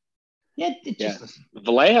 Yeah,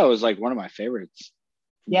 Vallejo is like one of my favorites.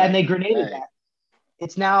 Yeah, and they grenaded that.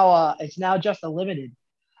 It's now just a limited.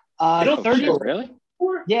 30 really?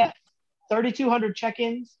 Yeah, 3,200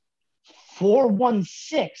 check-ins,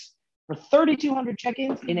 416 for 3,200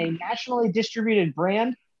 check-ins in a nationally distributed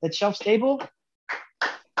brand that's shelf stable.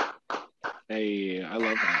 Hey, I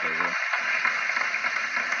love that.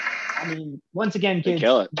 I mean, once again, kids,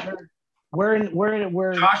 kill it.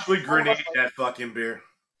 We're Josh would grenade that fucking beer.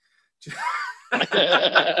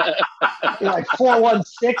 like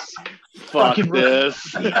 416. Fuck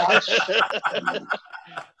this. I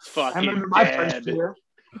remember my first beer.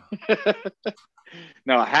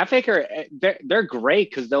 No, Half Acre, they're great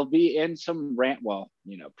because they'll be in some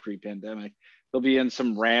pre-pandemic, they'll be in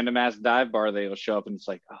some random ass dive bar. They'll show up and it's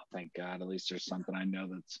like, oh, thank God, at least there's something I know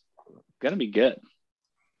that's gonna be good.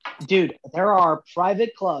 Dude, there are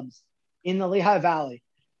private clubs in the Lehigh Valley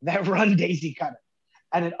that run Daisy Cutter,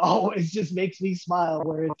 and it always just makes me smile.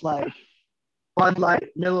 Where it's like Bud Light,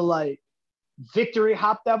 Miller Lite, Victory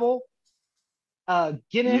Hop Devil,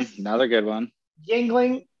 Guinness, another good one,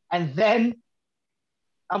 Yingling, and then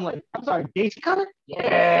I'm like, I'm sorry, Daisy Cutter?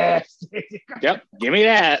 Yes. Daisy Cutter. Yep, give me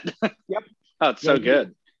that. Yep. Oh, it's so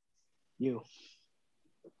good. You.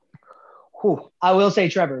 Whew. I will say,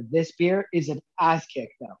 Trevor, this beer is an ass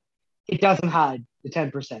kick, though. It doesn't hide the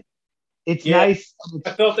 10%. It's nice.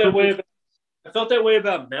 I felt that way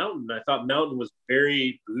about Mountain. I thought Mountain was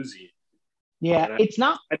very boozy. Yeah, it's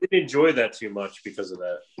not. I didn't enjoy that too much because of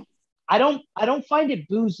that. I don't find it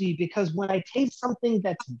boozy because when I taste something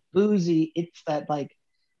that's boozy, it's that like,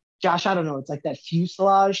 Josh, I don't know, it's like that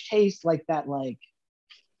fuselage taste, like that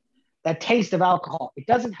taste of alcohol. It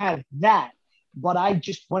doesn't have that, but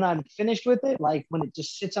when I'm finished with it, like when it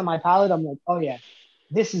just sits on my palate, I'm like, oh yeah,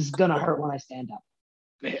 this is gonna hurt when I stand up.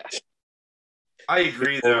 Yeah. I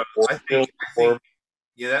agree though. I think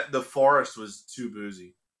the Forest was too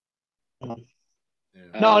boozy. Mm-hmm.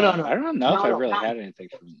 Yeah. No. I don't know if I really had anything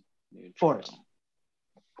from Forest.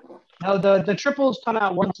 No, the triples come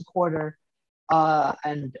out once a quarter,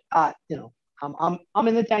 and I'm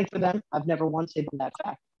in the tank for them. I've never once hidden that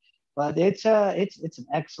fact, but it's an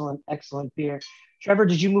excellent beer. Trevor,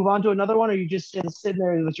 did you move on to another one, or you just sitting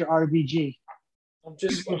there with your RBG? I'm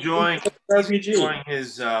He's just enjoying RPG.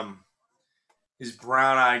 his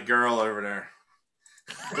brown-eyed girl over there.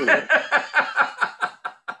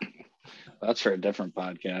 That's for a different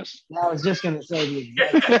podcast. I was just gonna say the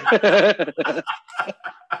exact.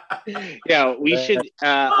 Yeah, we should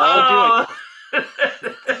all do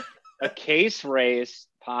a case race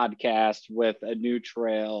podcast with a New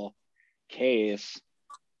Trail case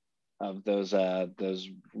of those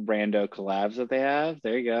rando collabs that they have.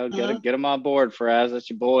 There you go. Get them on board, Faraz. That's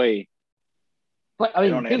your boy. But I mean,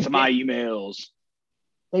 don't answer my emails.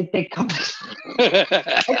 They come. Wait,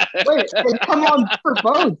 they come on for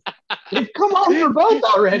both. They've come on for both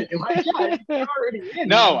already. My God, they're already in.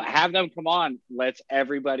 No, have them come on. Let's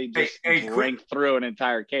everybody just drink through an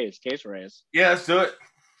entire case race. Yeah, let's do it.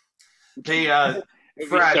 Hey, It'd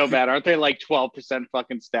be so bad. Aren't they like 12%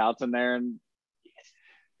 fucking stouts in there? And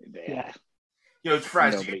yeah. Yo,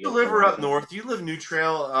 Fries, do you deliver up north? Do you live New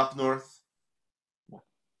Trail up north?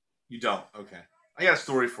 You don't? Okay. I got a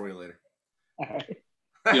story for you later. All right.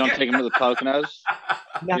 You don't take them to the Poconos?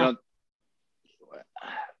 No. You don't...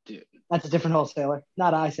 Dude. That's a different wholesaler.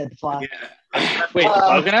 Not I said the fly. Yeah. Wait, the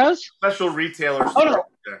Poconos? Special retailer. Oh, no.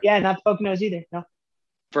 Yeah, not Poconos either. No.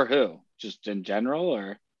 For who? Just in general,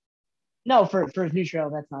 or? No, for New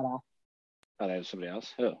Trail, that's not I. Oh, that was somebody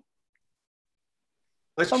else. Who?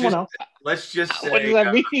 Someone else. Let's just say. What does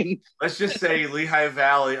that mean? Let's just say Lehigh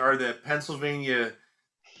Valley or the Pennsylvania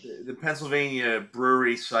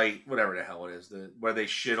brewery site, whatever the hell it is, where they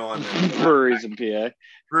shit on the breweries in PA.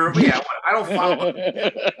 Yeah, I don't follow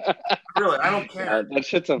it. Really, I don't care. That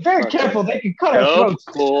shit's a very careful. They can cut our throats.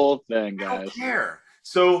 Cool thing, guys. I don't care.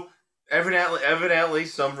 So evidently,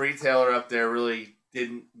 some retailer up there really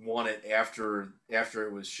didn't want it after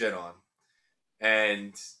it was shit on,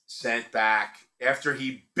 and sent back after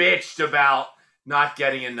he bitched about not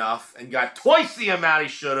getting enough and got twice the amount he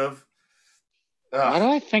should have. Why do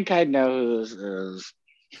I think I know who this is?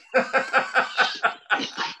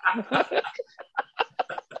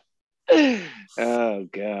 Oh,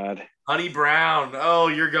 God. Honey Brown. Oh,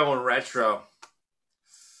 you're going retro.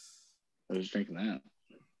 I was drinking that.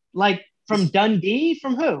 Like from Dundee?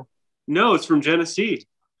 From who? No, it's from Genesee.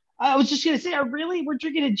 I was just going to say, really? We're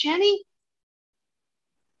drinking a Jenny?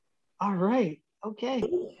 All right. Okay.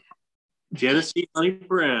 Genesee Honey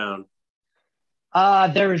Brown.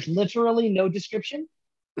 There is literally no description.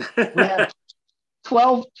 We have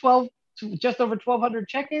 12, just over 1,200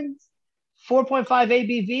 check-ins, 4.5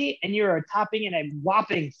 ABV, and you're topping in a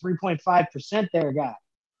whopping 3.5% there, guy.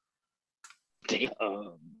 Damn.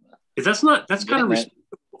 That's kind of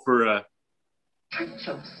respectable for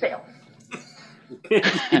yourself.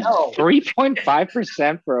 No.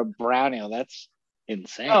 3.5% for a brown ale. That's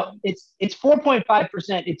insane. Oh, it's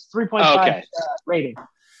 4.5%. It's 3.5 rating.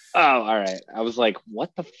 Oh, all right. I was like,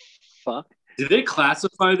 what the fuck? Did they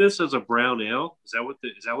classify this as a brown ale? Is that what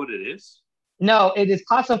it is? No, it is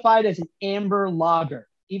classified as an amber lager,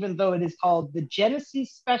 even though it is called the Genesee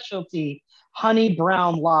Specialty Honey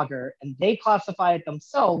Brown Lager, and they classify it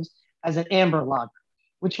themselves as an amber lager,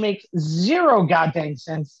 which makes zero goddamn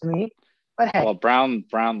sense to me. But hey, well, brown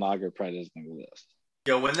lager probably doesn't exist.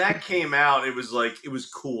 Yeah, when that came out, it was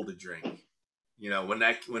cool to drink. You know, when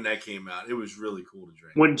that came out, it was really cool to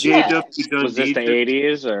drink. When JW was this the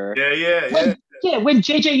 80s or? Yeah. When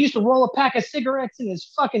JJ used to roll a pack of cigarettes in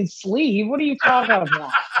his fucking sleeve. What are you talking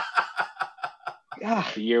about?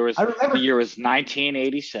 The year was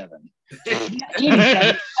 1987.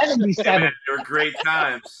 87, 77. They were great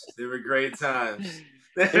times.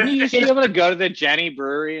 Didn't you used to be able to go to the Jenny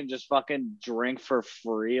Brewery and just fucking drink for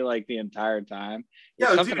free like the entire time?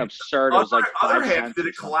 Yeah, something absurd. It was like other half did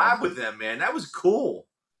a collab with them, man. That was cool.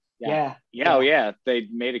 Yeah. Oh yeah, they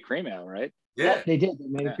made a cream ale, right? Yeah, they did. They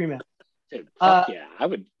made a cream ale. Dude, fuck yeah, I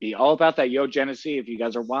would be all about that. Yo, Genesee, if you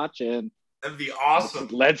guys are watching, that'd be awesome.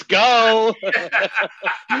 Let's go.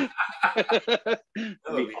 I'd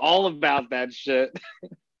be all about that shit.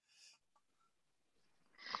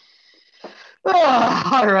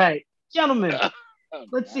 All right, gentlemen.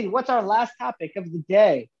 Let's see. What's our last topic of the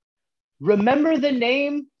day? Remember the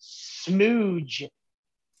name Smooge.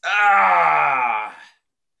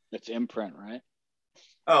 It's Imprint, right?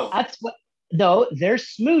 Oh, that's what. No, they're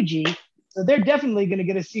Smoogey, so they're definitely going to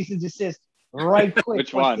get a cease and desist right quick.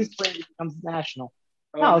 Which one? This brand becomes national.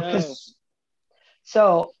 No.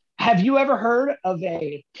 So, have you ever heard of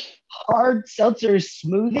a hard seltzer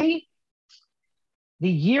smoothie? The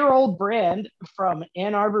year-old brand from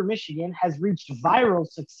Ann Arbor, Michigan, has reached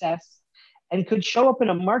viral success and could show up in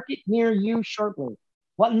a market near you shortly.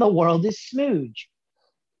 What in the world is Smooge?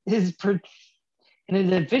 It is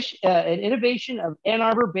an innovation of Ann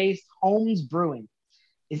Arbor-based Holmes Brewing.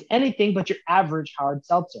 Is anything but your average hard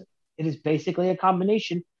seltzer. It is basically a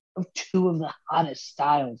combination of two of the hottest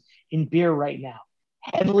styles in beer right now.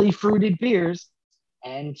 Heavily fruited beers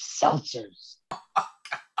and seltzers.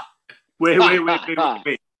 Wait.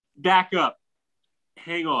 Back up.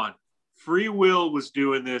 Hang on. Free Will was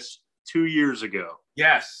doing this 2 years ago.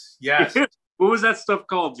 Yes. What was that stuff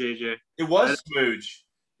called, JJ? It was Smooge.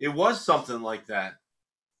 It was something like that.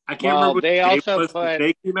 I can't remember what they the name also was, put- but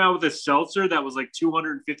they came out with a seltzer that was like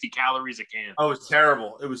 250 calories a can. Oh, it was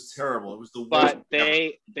terrible. It was terrible. It was the worst. But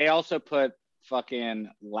they also put fucking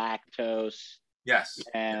lactose Yes.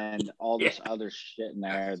 and all this other shit in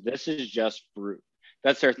there. This is just fruit.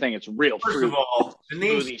 That's their thing. It's real First fruit. of all, the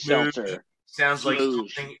name Smoothie Smooge seltzer. sounds like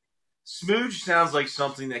Smooge. something. Smooge sounds like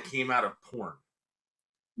something that came out of porn.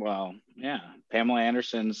 Well, yeah. Pamela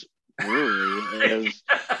Anderson's brewery is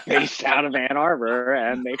based out of Ann Arbor,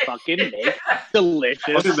 and they fucking make delicious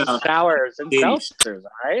Talking about sours and taste. seltzers, all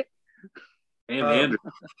right? Damn,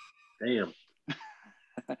 Anderson. Damn.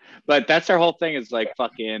 But that's their whole thing is like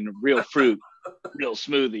fucking real fruit, real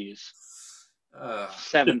smoothies,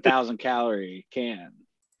 7,000 calorie can.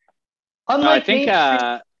 No, I Unlike think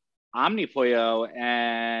mainstream- Omnipollo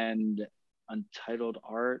and Untitled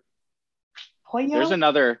Art. Pollo? There's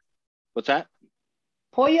another. What's that?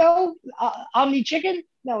 Pollo? Omni Chicken?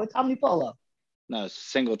 No, it's Omni Polo. No,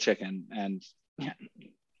 single chicken. And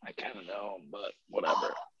I kind of know, but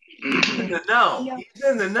whatever. He's in the know. He's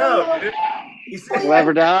in the know, dude. He's in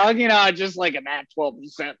Clever dog. You know, I just like a at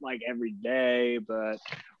 12% like every day, but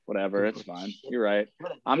whatever. It's fine. You're right.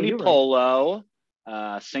 Omnipolo,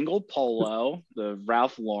 Single Polo, the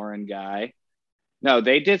Ralph Lauren guy. No,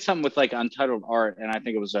 they did something with like Untitled Art, and I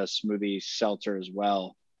think it was a smoothie seltzer as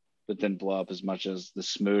well, but didn't blow up as much as the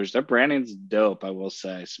Smooge. Their branding's dope, I will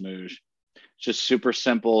say. Smooge, just super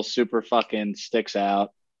simple, super fucking sticks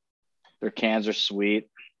out. Their cans are sweet,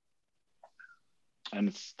 and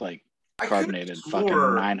it's like I carbonated, could've fucking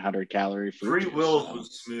swore 900 calorie fruit Free juice, Will so.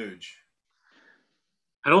 was Smooge.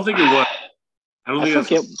 I don't think it was. I don't I think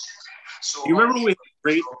think that's. it, You remember with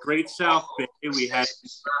Great South Bay, we had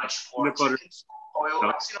peanut butter.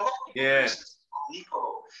 Yeah.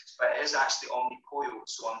 But it is actually Omnipollo,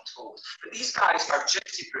 so I'm told. But these guys are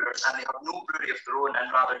gypsy brewers and they have no brewery of their own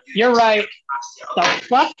and rather use You're right. The capacity of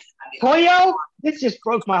fuck? and they have- Pollo? This just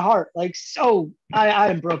broke my heart. Like, so, I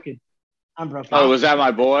am broken. I'm broken. oh, was that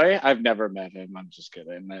my boy? I've never met him. I'm just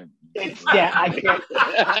kidding. Yeah, I can't.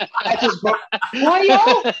 I just broke.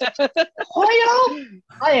 Pollo?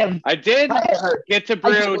 Pollo? I did I heard. get to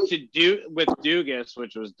brew just- to do with Dugas,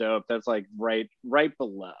 which was dope. That's like right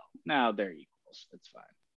below. Now they're equals. It's fine.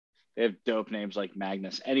 They have dope names like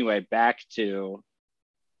Magnus. Anyway, back to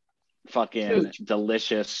fucking Smooch.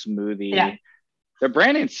 delicious smoothie. Yeah. Their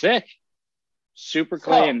branding's sick. Super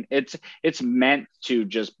clean. It's meant to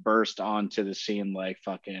just burst onto the scene like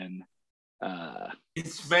fucking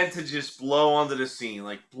It's meant to just blow onto the scene,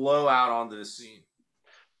 like blow out onto the scene.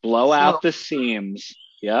 blow out the seams.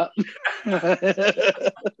 Yep.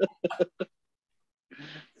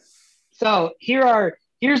 So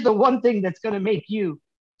here's the one thing that's gonna make you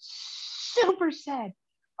super sad.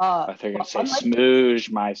 I think I'm gonna say unlike,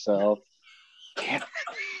 smooge myself.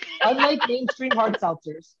 unlike mainstream hard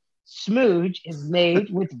seltzers, Smooge is made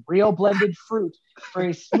with real blended fruit for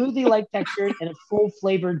a smoothie-like texture and a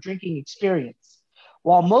full-flavored drinking experience.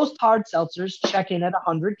 While most hard seltzers check in at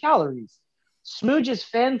 100 calories, Smooge's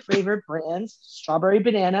fan-favorite brands, Strawberry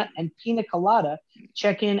Banana and Pina Colada,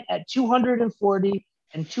 check in at 240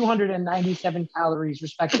 and 297 calories,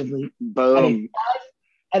 respectively, Boom.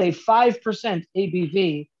 at a 5%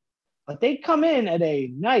 ABV, but they come in at a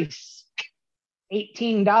nice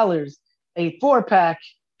 $18, a 4-pack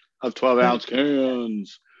Of 12-ounce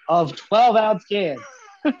cans. of 12-ounce cans.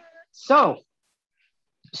 So,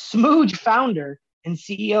 Smooge founder and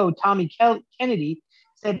CEO Tommy Kennedy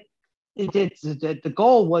said the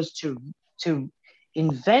goal was to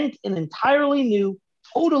invent an entirely new,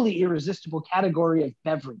 totally irresistible category of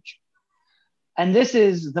beverage. And this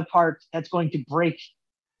is the part that's going to break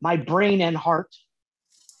my brain and heart,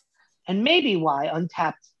 and maybe why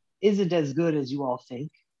Untapped isn't as good as you all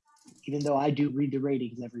think, even though I do read the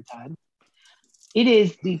ratings every time. It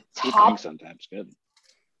is the top. Sometimes good.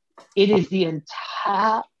 It is the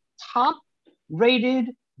top rated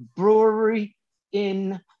brewery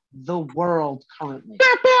in the world currently.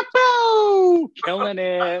 Killing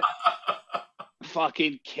it.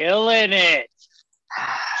 Fucking killing it.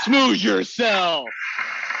 Smooth yourself.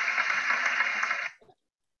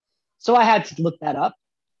 So I had to look that up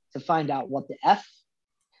to find out what the F.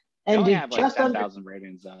 They And only did have like just under 10,000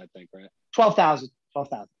 ratings, though, I think, right? 12,000.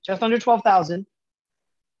 Just under 12,000.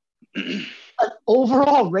 An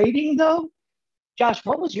overall rating, though, Josh,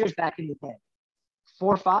 what was yours back in the day?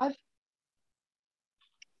 4 or 5?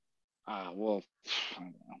 Well, I don't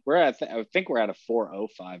know. We're at I think we're at a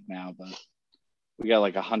 405 now, but we got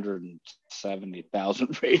like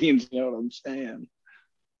 170,000 ratings. You know what I'm saying?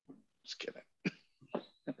 Just kidding.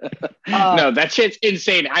 No, that shit's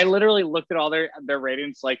insane. I literally looked at all their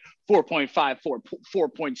ratings, like 4.5,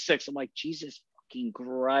 4.6. I'm like, Jesus fucking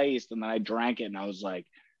Christ. And then I drank it and I was like,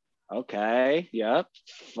 okay, yep.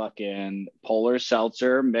 Fucking polar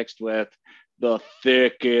seltzer mixed with the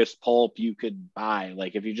thickest pulp you could buy.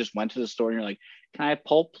 Like if you just went to the store and you're like, can I have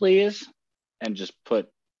pulp, please? And just put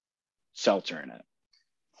seltzer in it.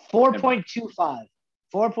 4.25.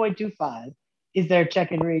 4.25 is their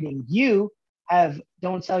check-in rating. You have,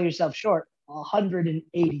 don't sell yourself short,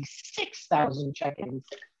 186,000 check-ins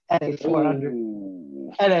at a 400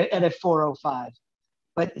 at a 405.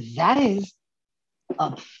 But that is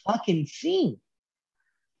a fucking scene.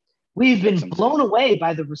 We've been blown away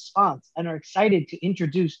by the response and are excited to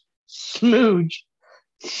introduce Smooge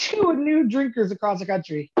to new drinkers across the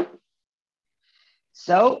country.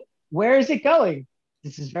 So, where is it going?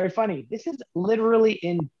 This is very funny. This is literally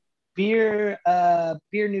in Beer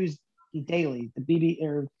News Daily, the BB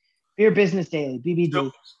or Beer Business Daily, BBD.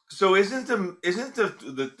 So isn't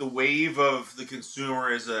the wave of the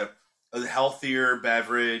consumer is a healthier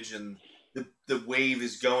beverage, and the wave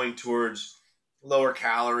is going towards lower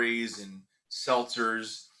calories and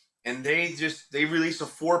seltzers, and they release a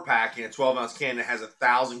 4-pack in a 12-ounce can that has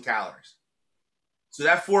 1,000 calories. So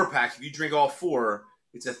that 4-pack, if you drink all 4,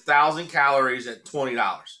 it's 1,000 calories at $20.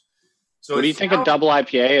 So what do you think a double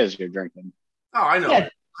IPA is you're drinking? Oh, I know. Yeah.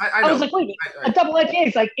 I know. I was like, wait, a double IPA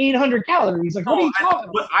is like 800 calories. Like, what are you talking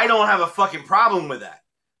about? But I don't have a fucking problem with that.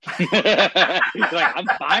 He's like, I'm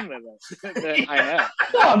fine with it. I know.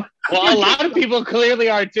 Well, a lot of people clearly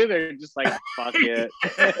are too. They're just like, fuck it.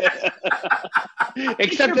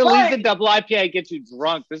 Except at least the double IPA gets you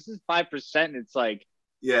drunk. This is 5%. And it's like,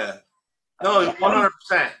 yeah, no, 100%,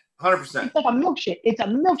 100%. It's like a milkshake. It's a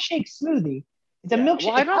milkshake smoothie. It's a milkshake.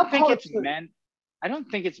 Well, I don't think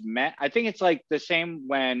it's meant. I think it's like the same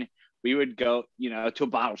when we would go, to a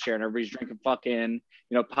bottle share and everybody's drinking fucking,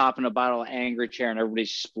 popping a bottle of Angry Chair and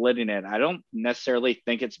everybody's splitting it. I don't necessarily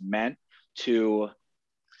think it's meant to,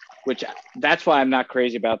 that's why I'm not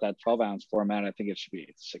crazy about that 12-ounce format. I think it should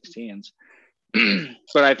be 16s.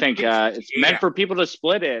 But I think it's meant for people to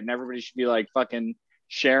split it and everybody should be like fucking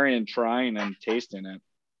sharing and trying and tasting it.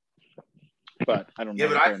 But I don't know.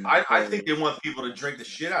 Yeah, but I think they want people to drink the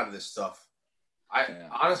shit out of this stuff.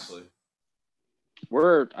 Honestly.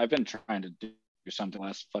 I've been trying to do something the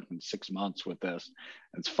last fucking 6 months with this.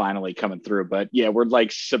 It's finally coming through. But yeah, we're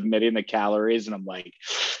like submitting the calories and I'm like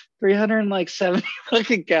 370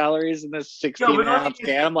 fucking calories in this 16-ounce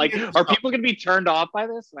can. I'm like, are people gonna be turned off by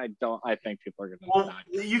this? And I think people are gonna die.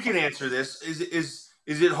 You can answer this. Is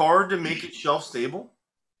it hard to make it shelf stable?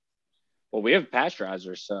 Well, we have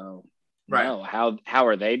pasteurizers, so right. No. How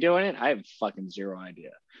are they doing it? I have fucking zero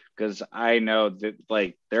idea. Because I know that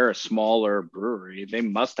like they're a smaller brewery. They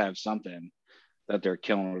must have something that they're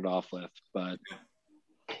killing it off with. But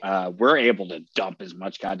we're able to dump as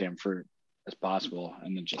much goddamn fruit as possible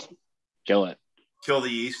and then just kill it. Kill the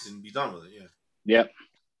yeast and be done with it, yeah. Yep.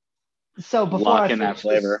 So before lock in that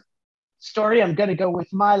flavor story, I'm gonna go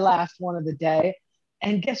with my last one of the day.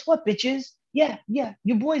 And guess what, bitches? Yeah,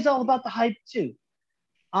 your boy's all about the hype too.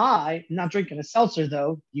 I'm not drinking a seltzer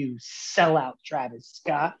though, you sellout Travis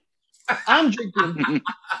Scott. I'm drinking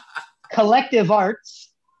Collective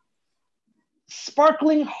Arts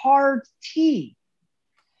Sparkling Hard Tea.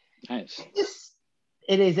 Nice.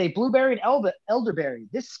 It is a blueberry and elderberry.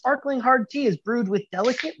 This sparkling hard tea is brewed with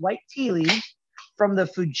delicate white tea leaves from the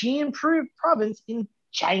Fujian province in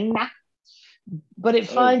China. But it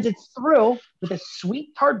finds its thrill with a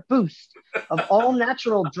sweet tart boost of all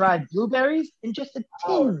natural dried blueberries and just a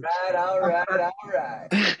tinge. All right.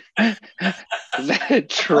 Is that a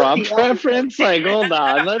Trump reference? Like, hold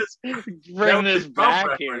on, let's bring this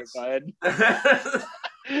back here, bud.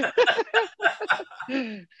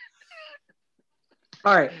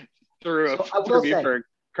 All right. Threw me for a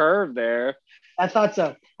curve there. I thought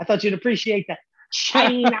so. I thought you'd appreciate that.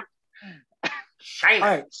 China. All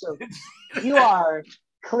right, so you are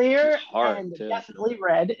clear and definitely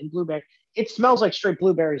red and blueberry. It smells like straight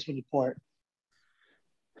blueberries when you pour it.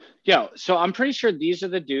 Yo, so I'm pretty sure these are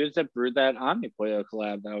the dudes that brewed that Omni Pollo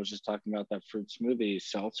collab that I was just talking about, that fruit smoothie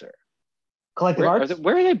seltzer. Collective Arts?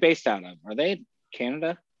 Where are they based out of? Are they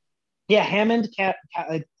Canada? Yeah,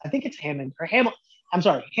 I think it's Hammond or Hamilton. I'm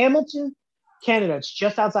sorry, Hamilton, Canada. It's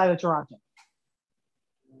just outside of Toronto.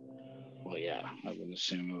 Well, yeah, I would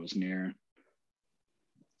assume it was near.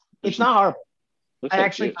 It's not horrible. Looks I like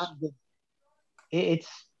actually juice. found it.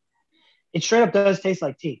 It straight up does taste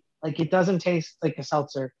like tea. Like it doesn't taste like a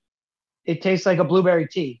seltzer. It tastes like a blueberry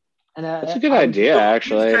tea. And That's a good idea,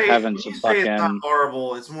 actually. Having When some you say it's not fucking.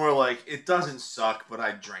 horrible, it's more like it doesn't suck, but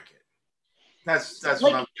I drink it. That's like,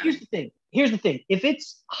 what I'm here's the thing. Here's the thing. If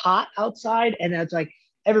it's hot outside and it's like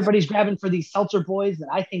everybody's grabbing for these seltzer boys that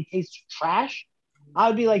I think taste trash, I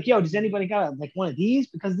would be like, yo, does anybody got like one of these?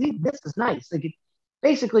 Because this is nice. Like it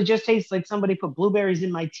basically just tastes like somebody put blueberries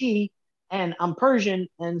in my tea, and I'm Persian,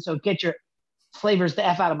 and so get your flavors the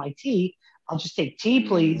F out of my tea. I'll just take tea,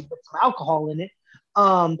 please, with some alcohol in it.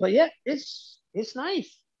 But yeah, it's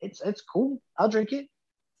nice. It's cool. I'll drink it.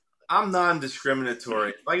 I'm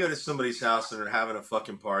non-discriminatory. If I go to somebody's house and they're having a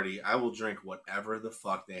fucking party, I will drink whatever the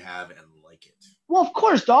fuck they have and like it. Well, of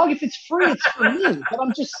course, dog. If it's free, it's for me. But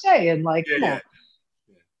I'm just saying, like, come on.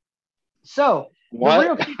 So,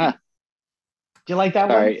 What? do you like that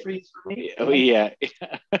one? Right. Free is for me? Oh, yeah.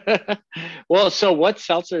 Well, so what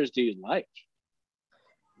seltzers do you like?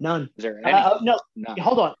 None. Is there any? No, No.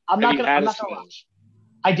 hold on. I'm Have not you gonna. had I'm a not gonna. smooch?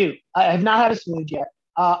 I do. I have not had a smooth yet.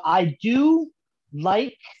 I do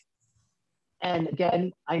like, and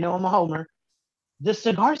again, I know I'm a homer. The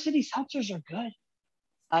Cigar City seltzers are good.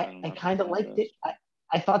 don't know I if kind of I've had liked those. it.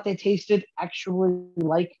 I thought they tasted actually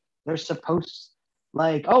like they're supposed.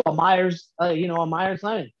 Like, oh, a Myers, a Myers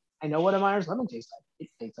lemon. I know what a Myers lemon tastes like.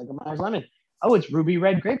 It tastes like a Myers lemon. Oh, it's ruby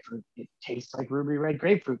red grapefruit. It tastes like ruby red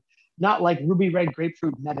grapefruit, not like ruby red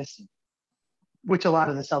grapefruit medicine, which a lot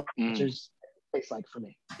of the seltzers taste like for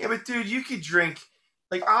me. Yeah, but dude, you could drink,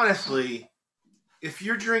 like, honestly, if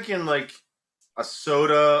you're drinking like a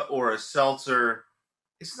soda or a seltzer,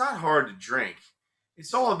 it's not hard to drink.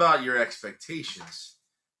 It's all about your expectations.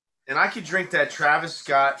 And I could drink that Travis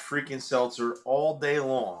Scott freaking seltzer all day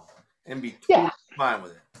long and be totally fine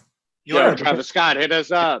with it. You Yo, know, Travis Scott, hit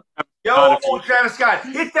us up. yo, Travis Scott,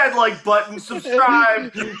 hit that like button,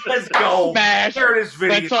 subscribe, let's go. Smash. Share this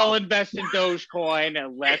video. Let's all invest in Dogecoin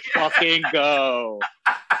and let's fucking go.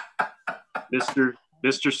 Mr.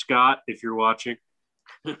 Scott, if you're watching.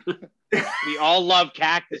 We all love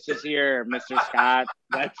cactuses here, Mr. Scott.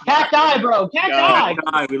 Let's Cacti, bro. Cacti.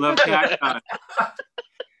 Cacti. We love cacti.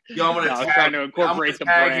 Yo, I'm No, I'm trying to incorporate the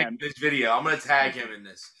tag him brand. in this video. I'm gonna tag him in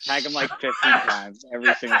this. Tag him like 15 times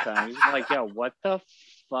every single time. He's like, yo, what the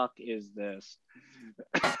fuck is this?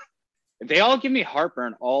 They all give me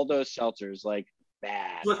heartburn, all those seltzers, like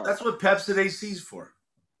bad. Look, that's what Pepsi AC's for.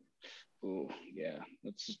 Ooh, yeah,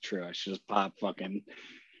 that's true. I should just pop fucking.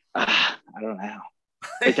 I don't know.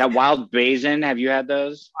 Like that Wild Basin. Have you had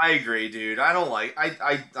those? I agree, dude. I don't like.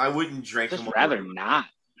 I wouldn't drink Just them. rather not.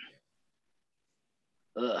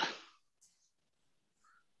 Ugh.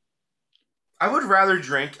 I would rather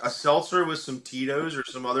drink a seltzer with some Tito's or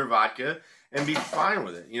some other vodka and be fine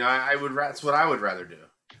with it. You know, I would. That's what I would rather do.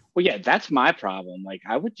 Well, yeah, that's my problem. Like,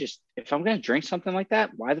 I would just, if I'm gonna drink something like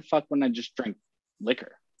that, why the fuck wouldn't I just drink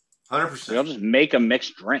liquor? 100%. I'll just make a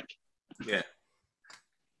mixed drink. Yeah.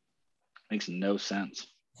 Makes no sense.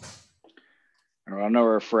 I don't know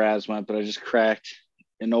where Faraz went, but I just cracked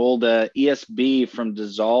an old ESB from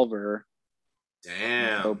Dissolver.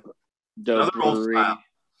 Damn. Dope Another old brewery style.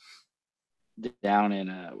 down in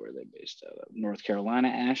where are they based out of? North Carolina,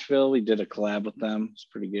 Asheville. We did a collab with them. It's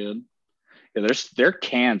pretty good. Yeah, their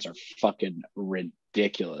cans are fucking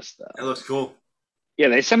ridiculous It though. looks cool. Yeah,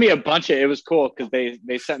 they sent me a bunch of. It was cool because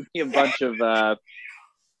they sent me a bunch of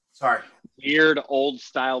Sorry. weird old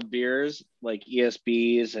style beers like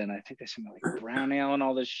ESBs, and I think they sent me like brown ale and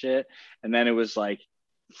all this shit. And then it was like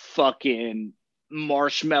fucking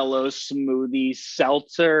marshmallow smoothie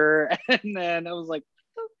seltzer, and then I was like,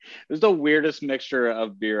 it was the weirdest mixture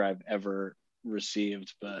of beer I've ever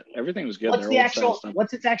received, but everything was good.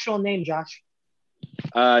 What's its actual name, Josh?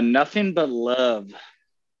 Nothing But Love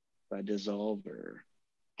by Dissolver.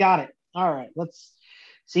 Got it. All right. Let's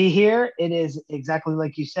see here. It is exactly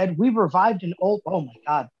like you said. We revived an old. Oh my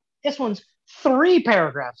God. This one's 3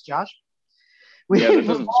 paragraphs, Josh. Yeah, that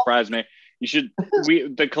doesn't surprise me. You should.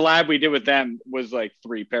 The collab we did with them was like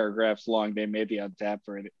 3 paragraphs long. They made the Untappd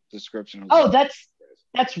for a description. Oh,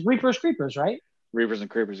 that's Reapers Creepers, right? Reapers and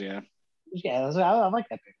Creepers, yeah. Yeah, I like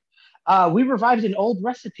that beer. We revived an old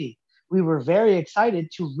recipe. We were very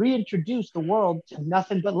excited to reintroduce the world to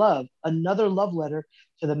Nothing But Love, another love letter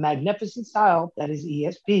to the magnificent style that is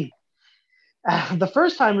ESB. The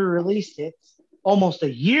first time we released it, almost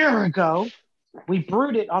a year ago, we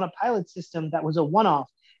brewed it on a pilot system that was a one-off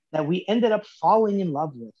that we ended up falling in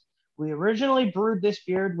love with. We originally brewed this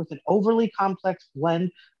beer with an overly complex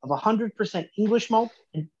blend of 100% English malt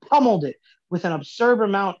and pummeled it with an absurd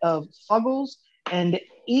amount of Fuggles and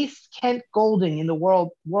East Kent Golding in the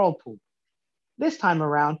Whirlpool. This time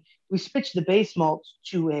around, we switched the base malt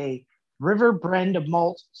to a river blend of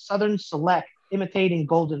malt, Southern Select, imitating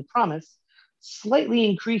Golden Promise, slightly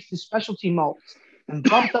increased the specialty malts, and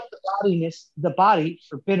bumped up the body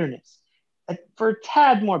for bitterness. For a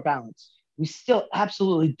tad more balance, we still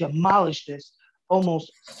absolutely demolished this,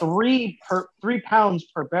 almost 3 pounds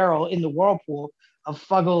per barrel in the Whirlpool of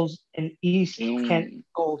Fuggles and East Kent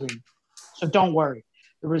Golding. So don't worry.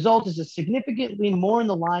 The result is a significantly more in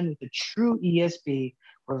the line with the true ESB.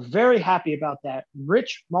 We're very happy about that.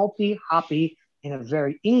 Rich, malty, hoppy in a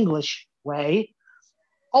very English way.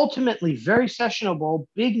 Ultimately, very sessionable,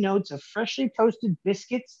 big notes of freshly toasted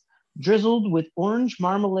biscuits drizzled with orange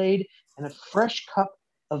marmalade and a fresh cup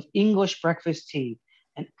of English breakfast tea.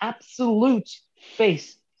 An absolute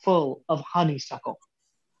face full of honeysuckle.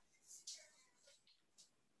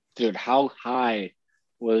 Dude, how high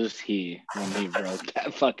was he when he wrote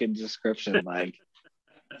that fucking description? Like,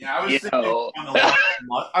 yeah, I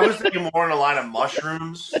was thinking more in the line of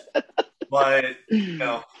mushrooms, but you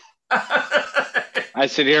know. I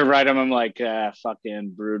sit here, write them. I'm like,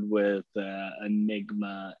 fucking brewed with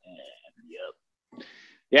Enigma, and yep,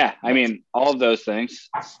 yeah. I mean, all of those things,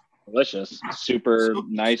 delicious, super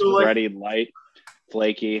nice, bready, light,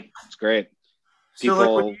 flaky. It's great.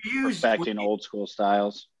 People respecting old school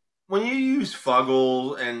styles. When you use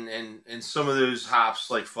Fuggle and some of those hops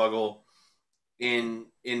like Fuggle in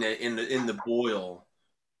the boil,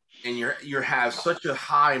 and you have such a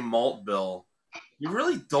high malt bill, you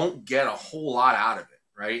really don't get a whole lot out of it,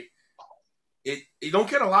 right? You don't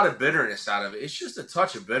get a lot of bitterness out of it. It's just a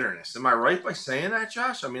touch of bitterness. Am I right by saying that,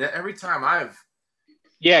 Josh? I mean, every time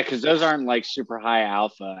yeah, because those aren't like super high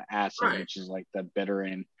alpha acid, right, which is like the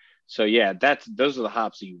bittering. So yeah, those are the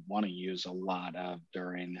hops that you want to use a lot of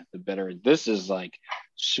during the bitter. This is like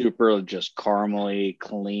super just caramely,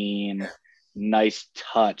 clean, nice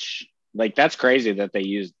touch. Like that's crazy that they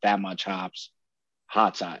use that much hops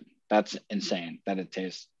hot side. That's insane that it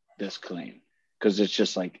tastes this clean because it's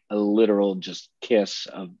just like a literal just kiss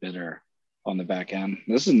of bitter on the back end.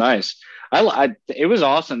 This is nice. It was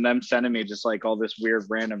awesome them sending me just like all this weird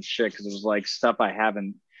random shit because it was like stuff I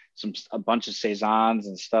haven't. A bunch of saisons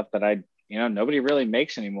and stuff that nobody really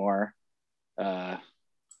makes anymore, and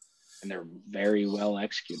they're very well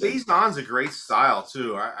executed. Saison's a great style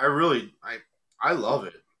too. I really love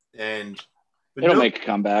it, and it'll make a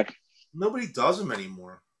comeback. Nobody does them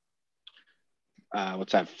anymore.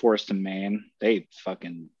 What's that? Forest and Maine. They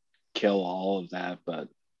fucking kill all of that. But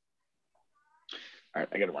all right,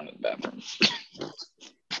 I gotta run to the bathroom.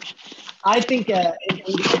 I think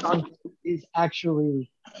English is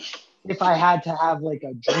actually, if I had to have like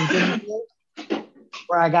a drinking beer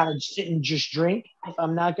where I gotta sit and just drink, if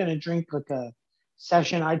I'm not gonna drink like a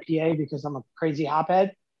session IPA because I'm a crazy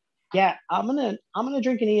hophead, yeah, I'm gonna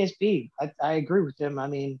drink an ESB. I agree with him. I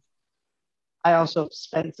mean, I also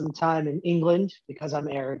spent some time in England because I'm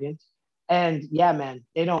arrogant, and yeah, man,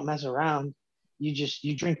 they don't mess around. You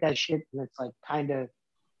drink that shit and it's like kind of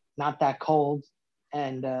not that cold.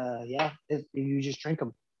 And you just drink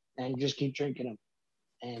them and you just keep drinking them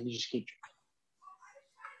and you just keep drinking.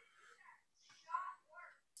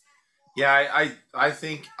 Yeah, I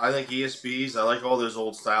think ESBs. I like all those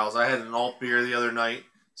old styles. I had an alt beer the other night.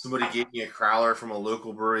 Somebody gave me a crowler from a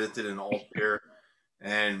local brewery that did an alt beer,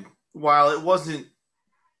 and while it wasn't,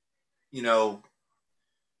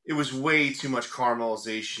 it was way too much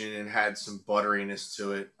caramelization and had some butteriness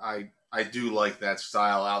to it. I do like that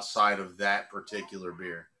style outside of that particular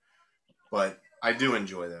beer, but I do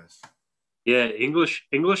enjoy those. Yeah, English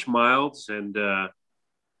milds and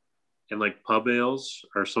like pub ales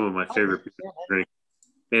are some of my favorite beers to drink.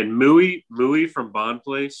 And Mooey from Bond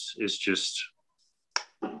Place is just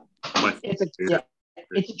my favorite beer.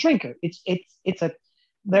 It's a drinker.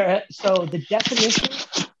 So the definition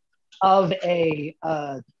of a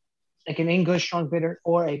like an English strong bitter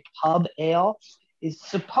or a pub ale is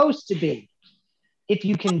supposed to be if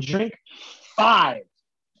you can drink five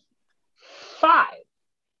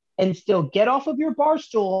and still get off of your bar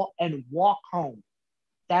stool and walk home.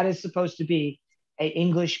 That is supposed to be an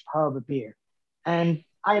English pub beer. And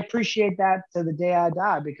I appreciate that to the day I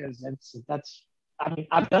die because I mean,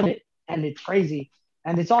 I've done it and it's crazy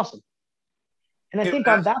and it's awesome. And I think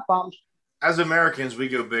on that bomb. As Americans, we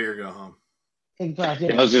go big or go home.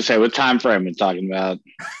 Exactly. I was gonna say, what time frame are we talking about?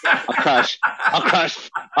 I'll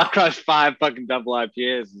crush 5 fucking double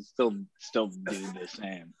IPAs and still do the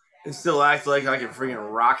same. And still act like I can freaking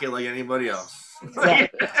rock it like anybody else. Yeah.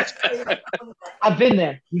 I've been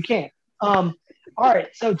there. You can't. All right.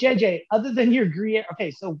 So JJ, other than your Gruyere,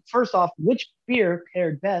 okay. So first off, which beer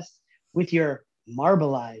paired best with your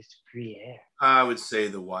marbleized Gruyere? I would say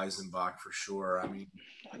the Weizenbach for sure. I mean,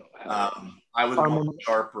 I would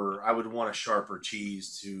want a sharper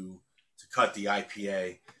cheese to cut the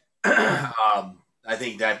IPA. I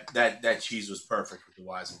think that cheese was perfect with the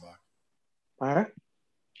Weizenbach.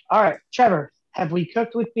 All right, Trevor. Have we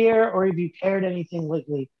cooked with beer, or have you paired anything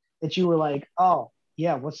lately that you were like, oh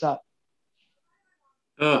yeah, what's up?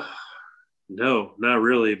 No, not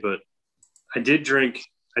really. But I did drink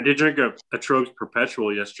a Trogs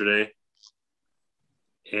Perpetual yesterday,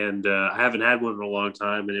 and I haven't had one in a long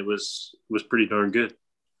time, and it was pretty darn good.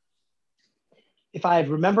 If I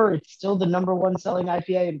remember, it's still the number one selling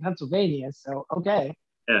IPA in Pennsylvania. So okay.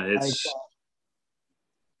 Yeah,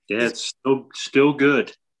 it's still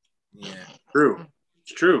good. Yeah, true.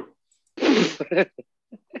 It's true.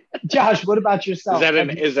 Josh, what about yourself?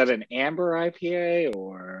 Is that an amber IPA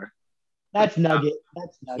or? That's Nugget.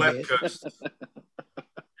 That's Nugget.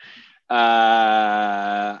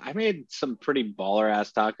 I made some pretty baller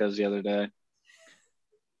ass tacos the other day.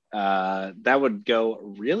 That would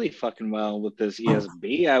go really fucking well with this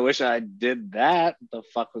ESB. I wish I did that. What the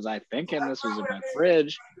fuck was I thinking? This was in my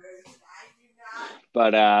fridge.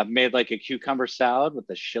 But made like a cucumber salad with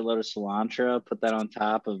a shitload of cilantro. Put that on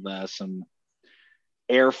top of some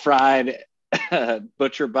air fried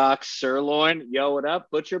Butcher Box sirloin. Yo, what up,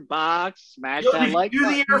 Butcher Box? Smash that like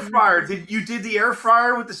button. The air fryer. You did the air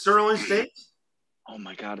fryer with the sirloin steak? Oh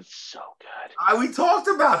my god, it's so good. We talked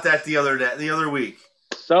about that the other week.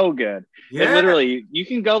 So good. Yeah. It literally, you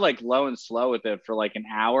can go like low and slow with it for like an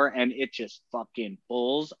hour, and it just fucking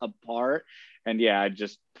pulls apart. And yeah, I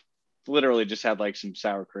just literally just had like some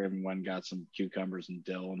sour cream and went and got some cucumbers and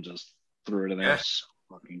dill and just threw it in there. Yeah. So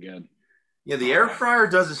fucking good. Yeah, the air fryer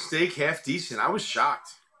does a steak half decent. I was shocked.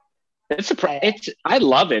 I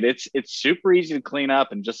love it. It's super easy to clean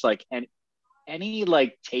up, and just like any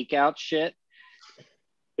like takeout shit,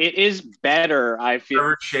 it is better. I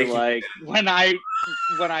feel like when I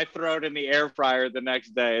throw it in the air fryer the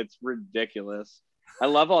next day, it's ridiculous. I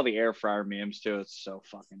love all the air fryer memes too. It's so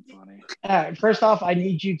fucking funny. First off, I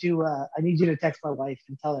need you to text my wife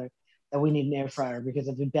and tell her that we need an air fryer because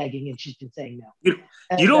I've been begging and she's been saying no.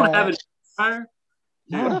 You don't have an air fryer?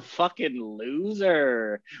 What a fucking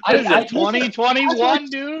loser. What is it, 2021,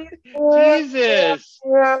 dude? Jesus.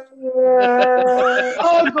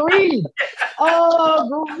 Agreed.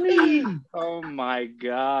 Oh my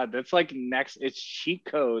god. That's like it's cheat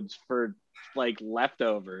codes for like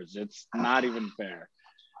leftovers. It's not even fair. I'm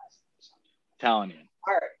telling you.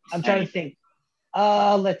 All right. I'm trying to think.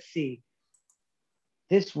 Let's see.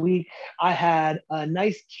 This week I had a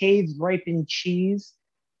nice Caves ripened cheese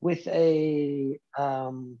with a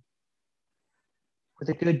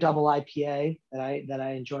good double IPA that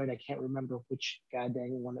I enjoyed. I can't remember which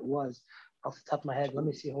goddamn one it was off the top of my head. Let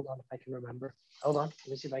me see. Hold on, if I can remember. Hold on. Let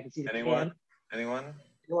me see if I can see the Anyone?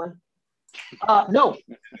 No.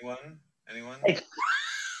 Anyone? It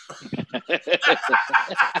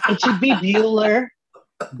should be Bueller.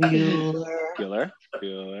 But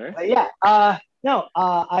yeah. No,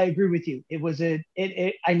 I agree with you. It was I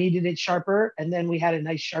needed it sharper, and then we had a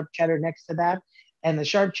nice sharp cheddar next to that, and the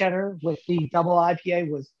sharp cheddar with the double IPA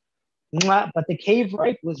was, but the Cave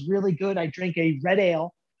Ripe was really good. I drank a red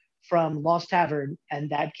ale from Lost Tavern, and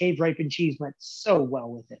that Cave Ripened cheese went so well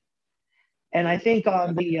with it. And I think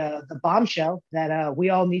on the bombshell that we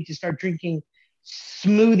all need to start drinking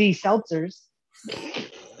smoothie seltzers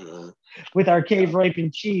with our Cave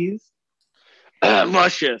Ripened cheese.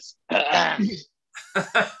 Luscious.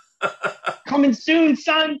 Coming soon,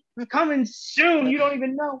 son. Coming soon. You don't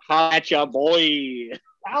even know. Holla at your boy.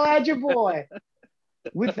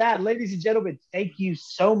 With that, ladies and gentlemen, thank you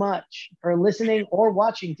so much for listening or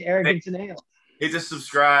watching to Arrogance and Ale. Hit the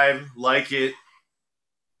subscribe, like it,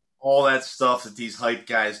 all that stuff that these hype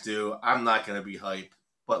guys do. I'm not going to be hype,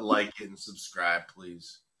 but like it and subscribe,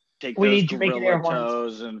 please. Take those gorilla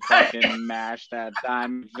toes and fucking mash that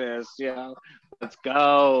diamond fist, yo. Let's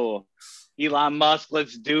go. Elon Musk,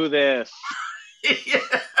 let's do this.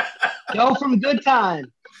 Go from good time.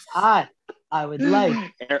 I would like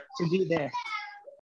to be there.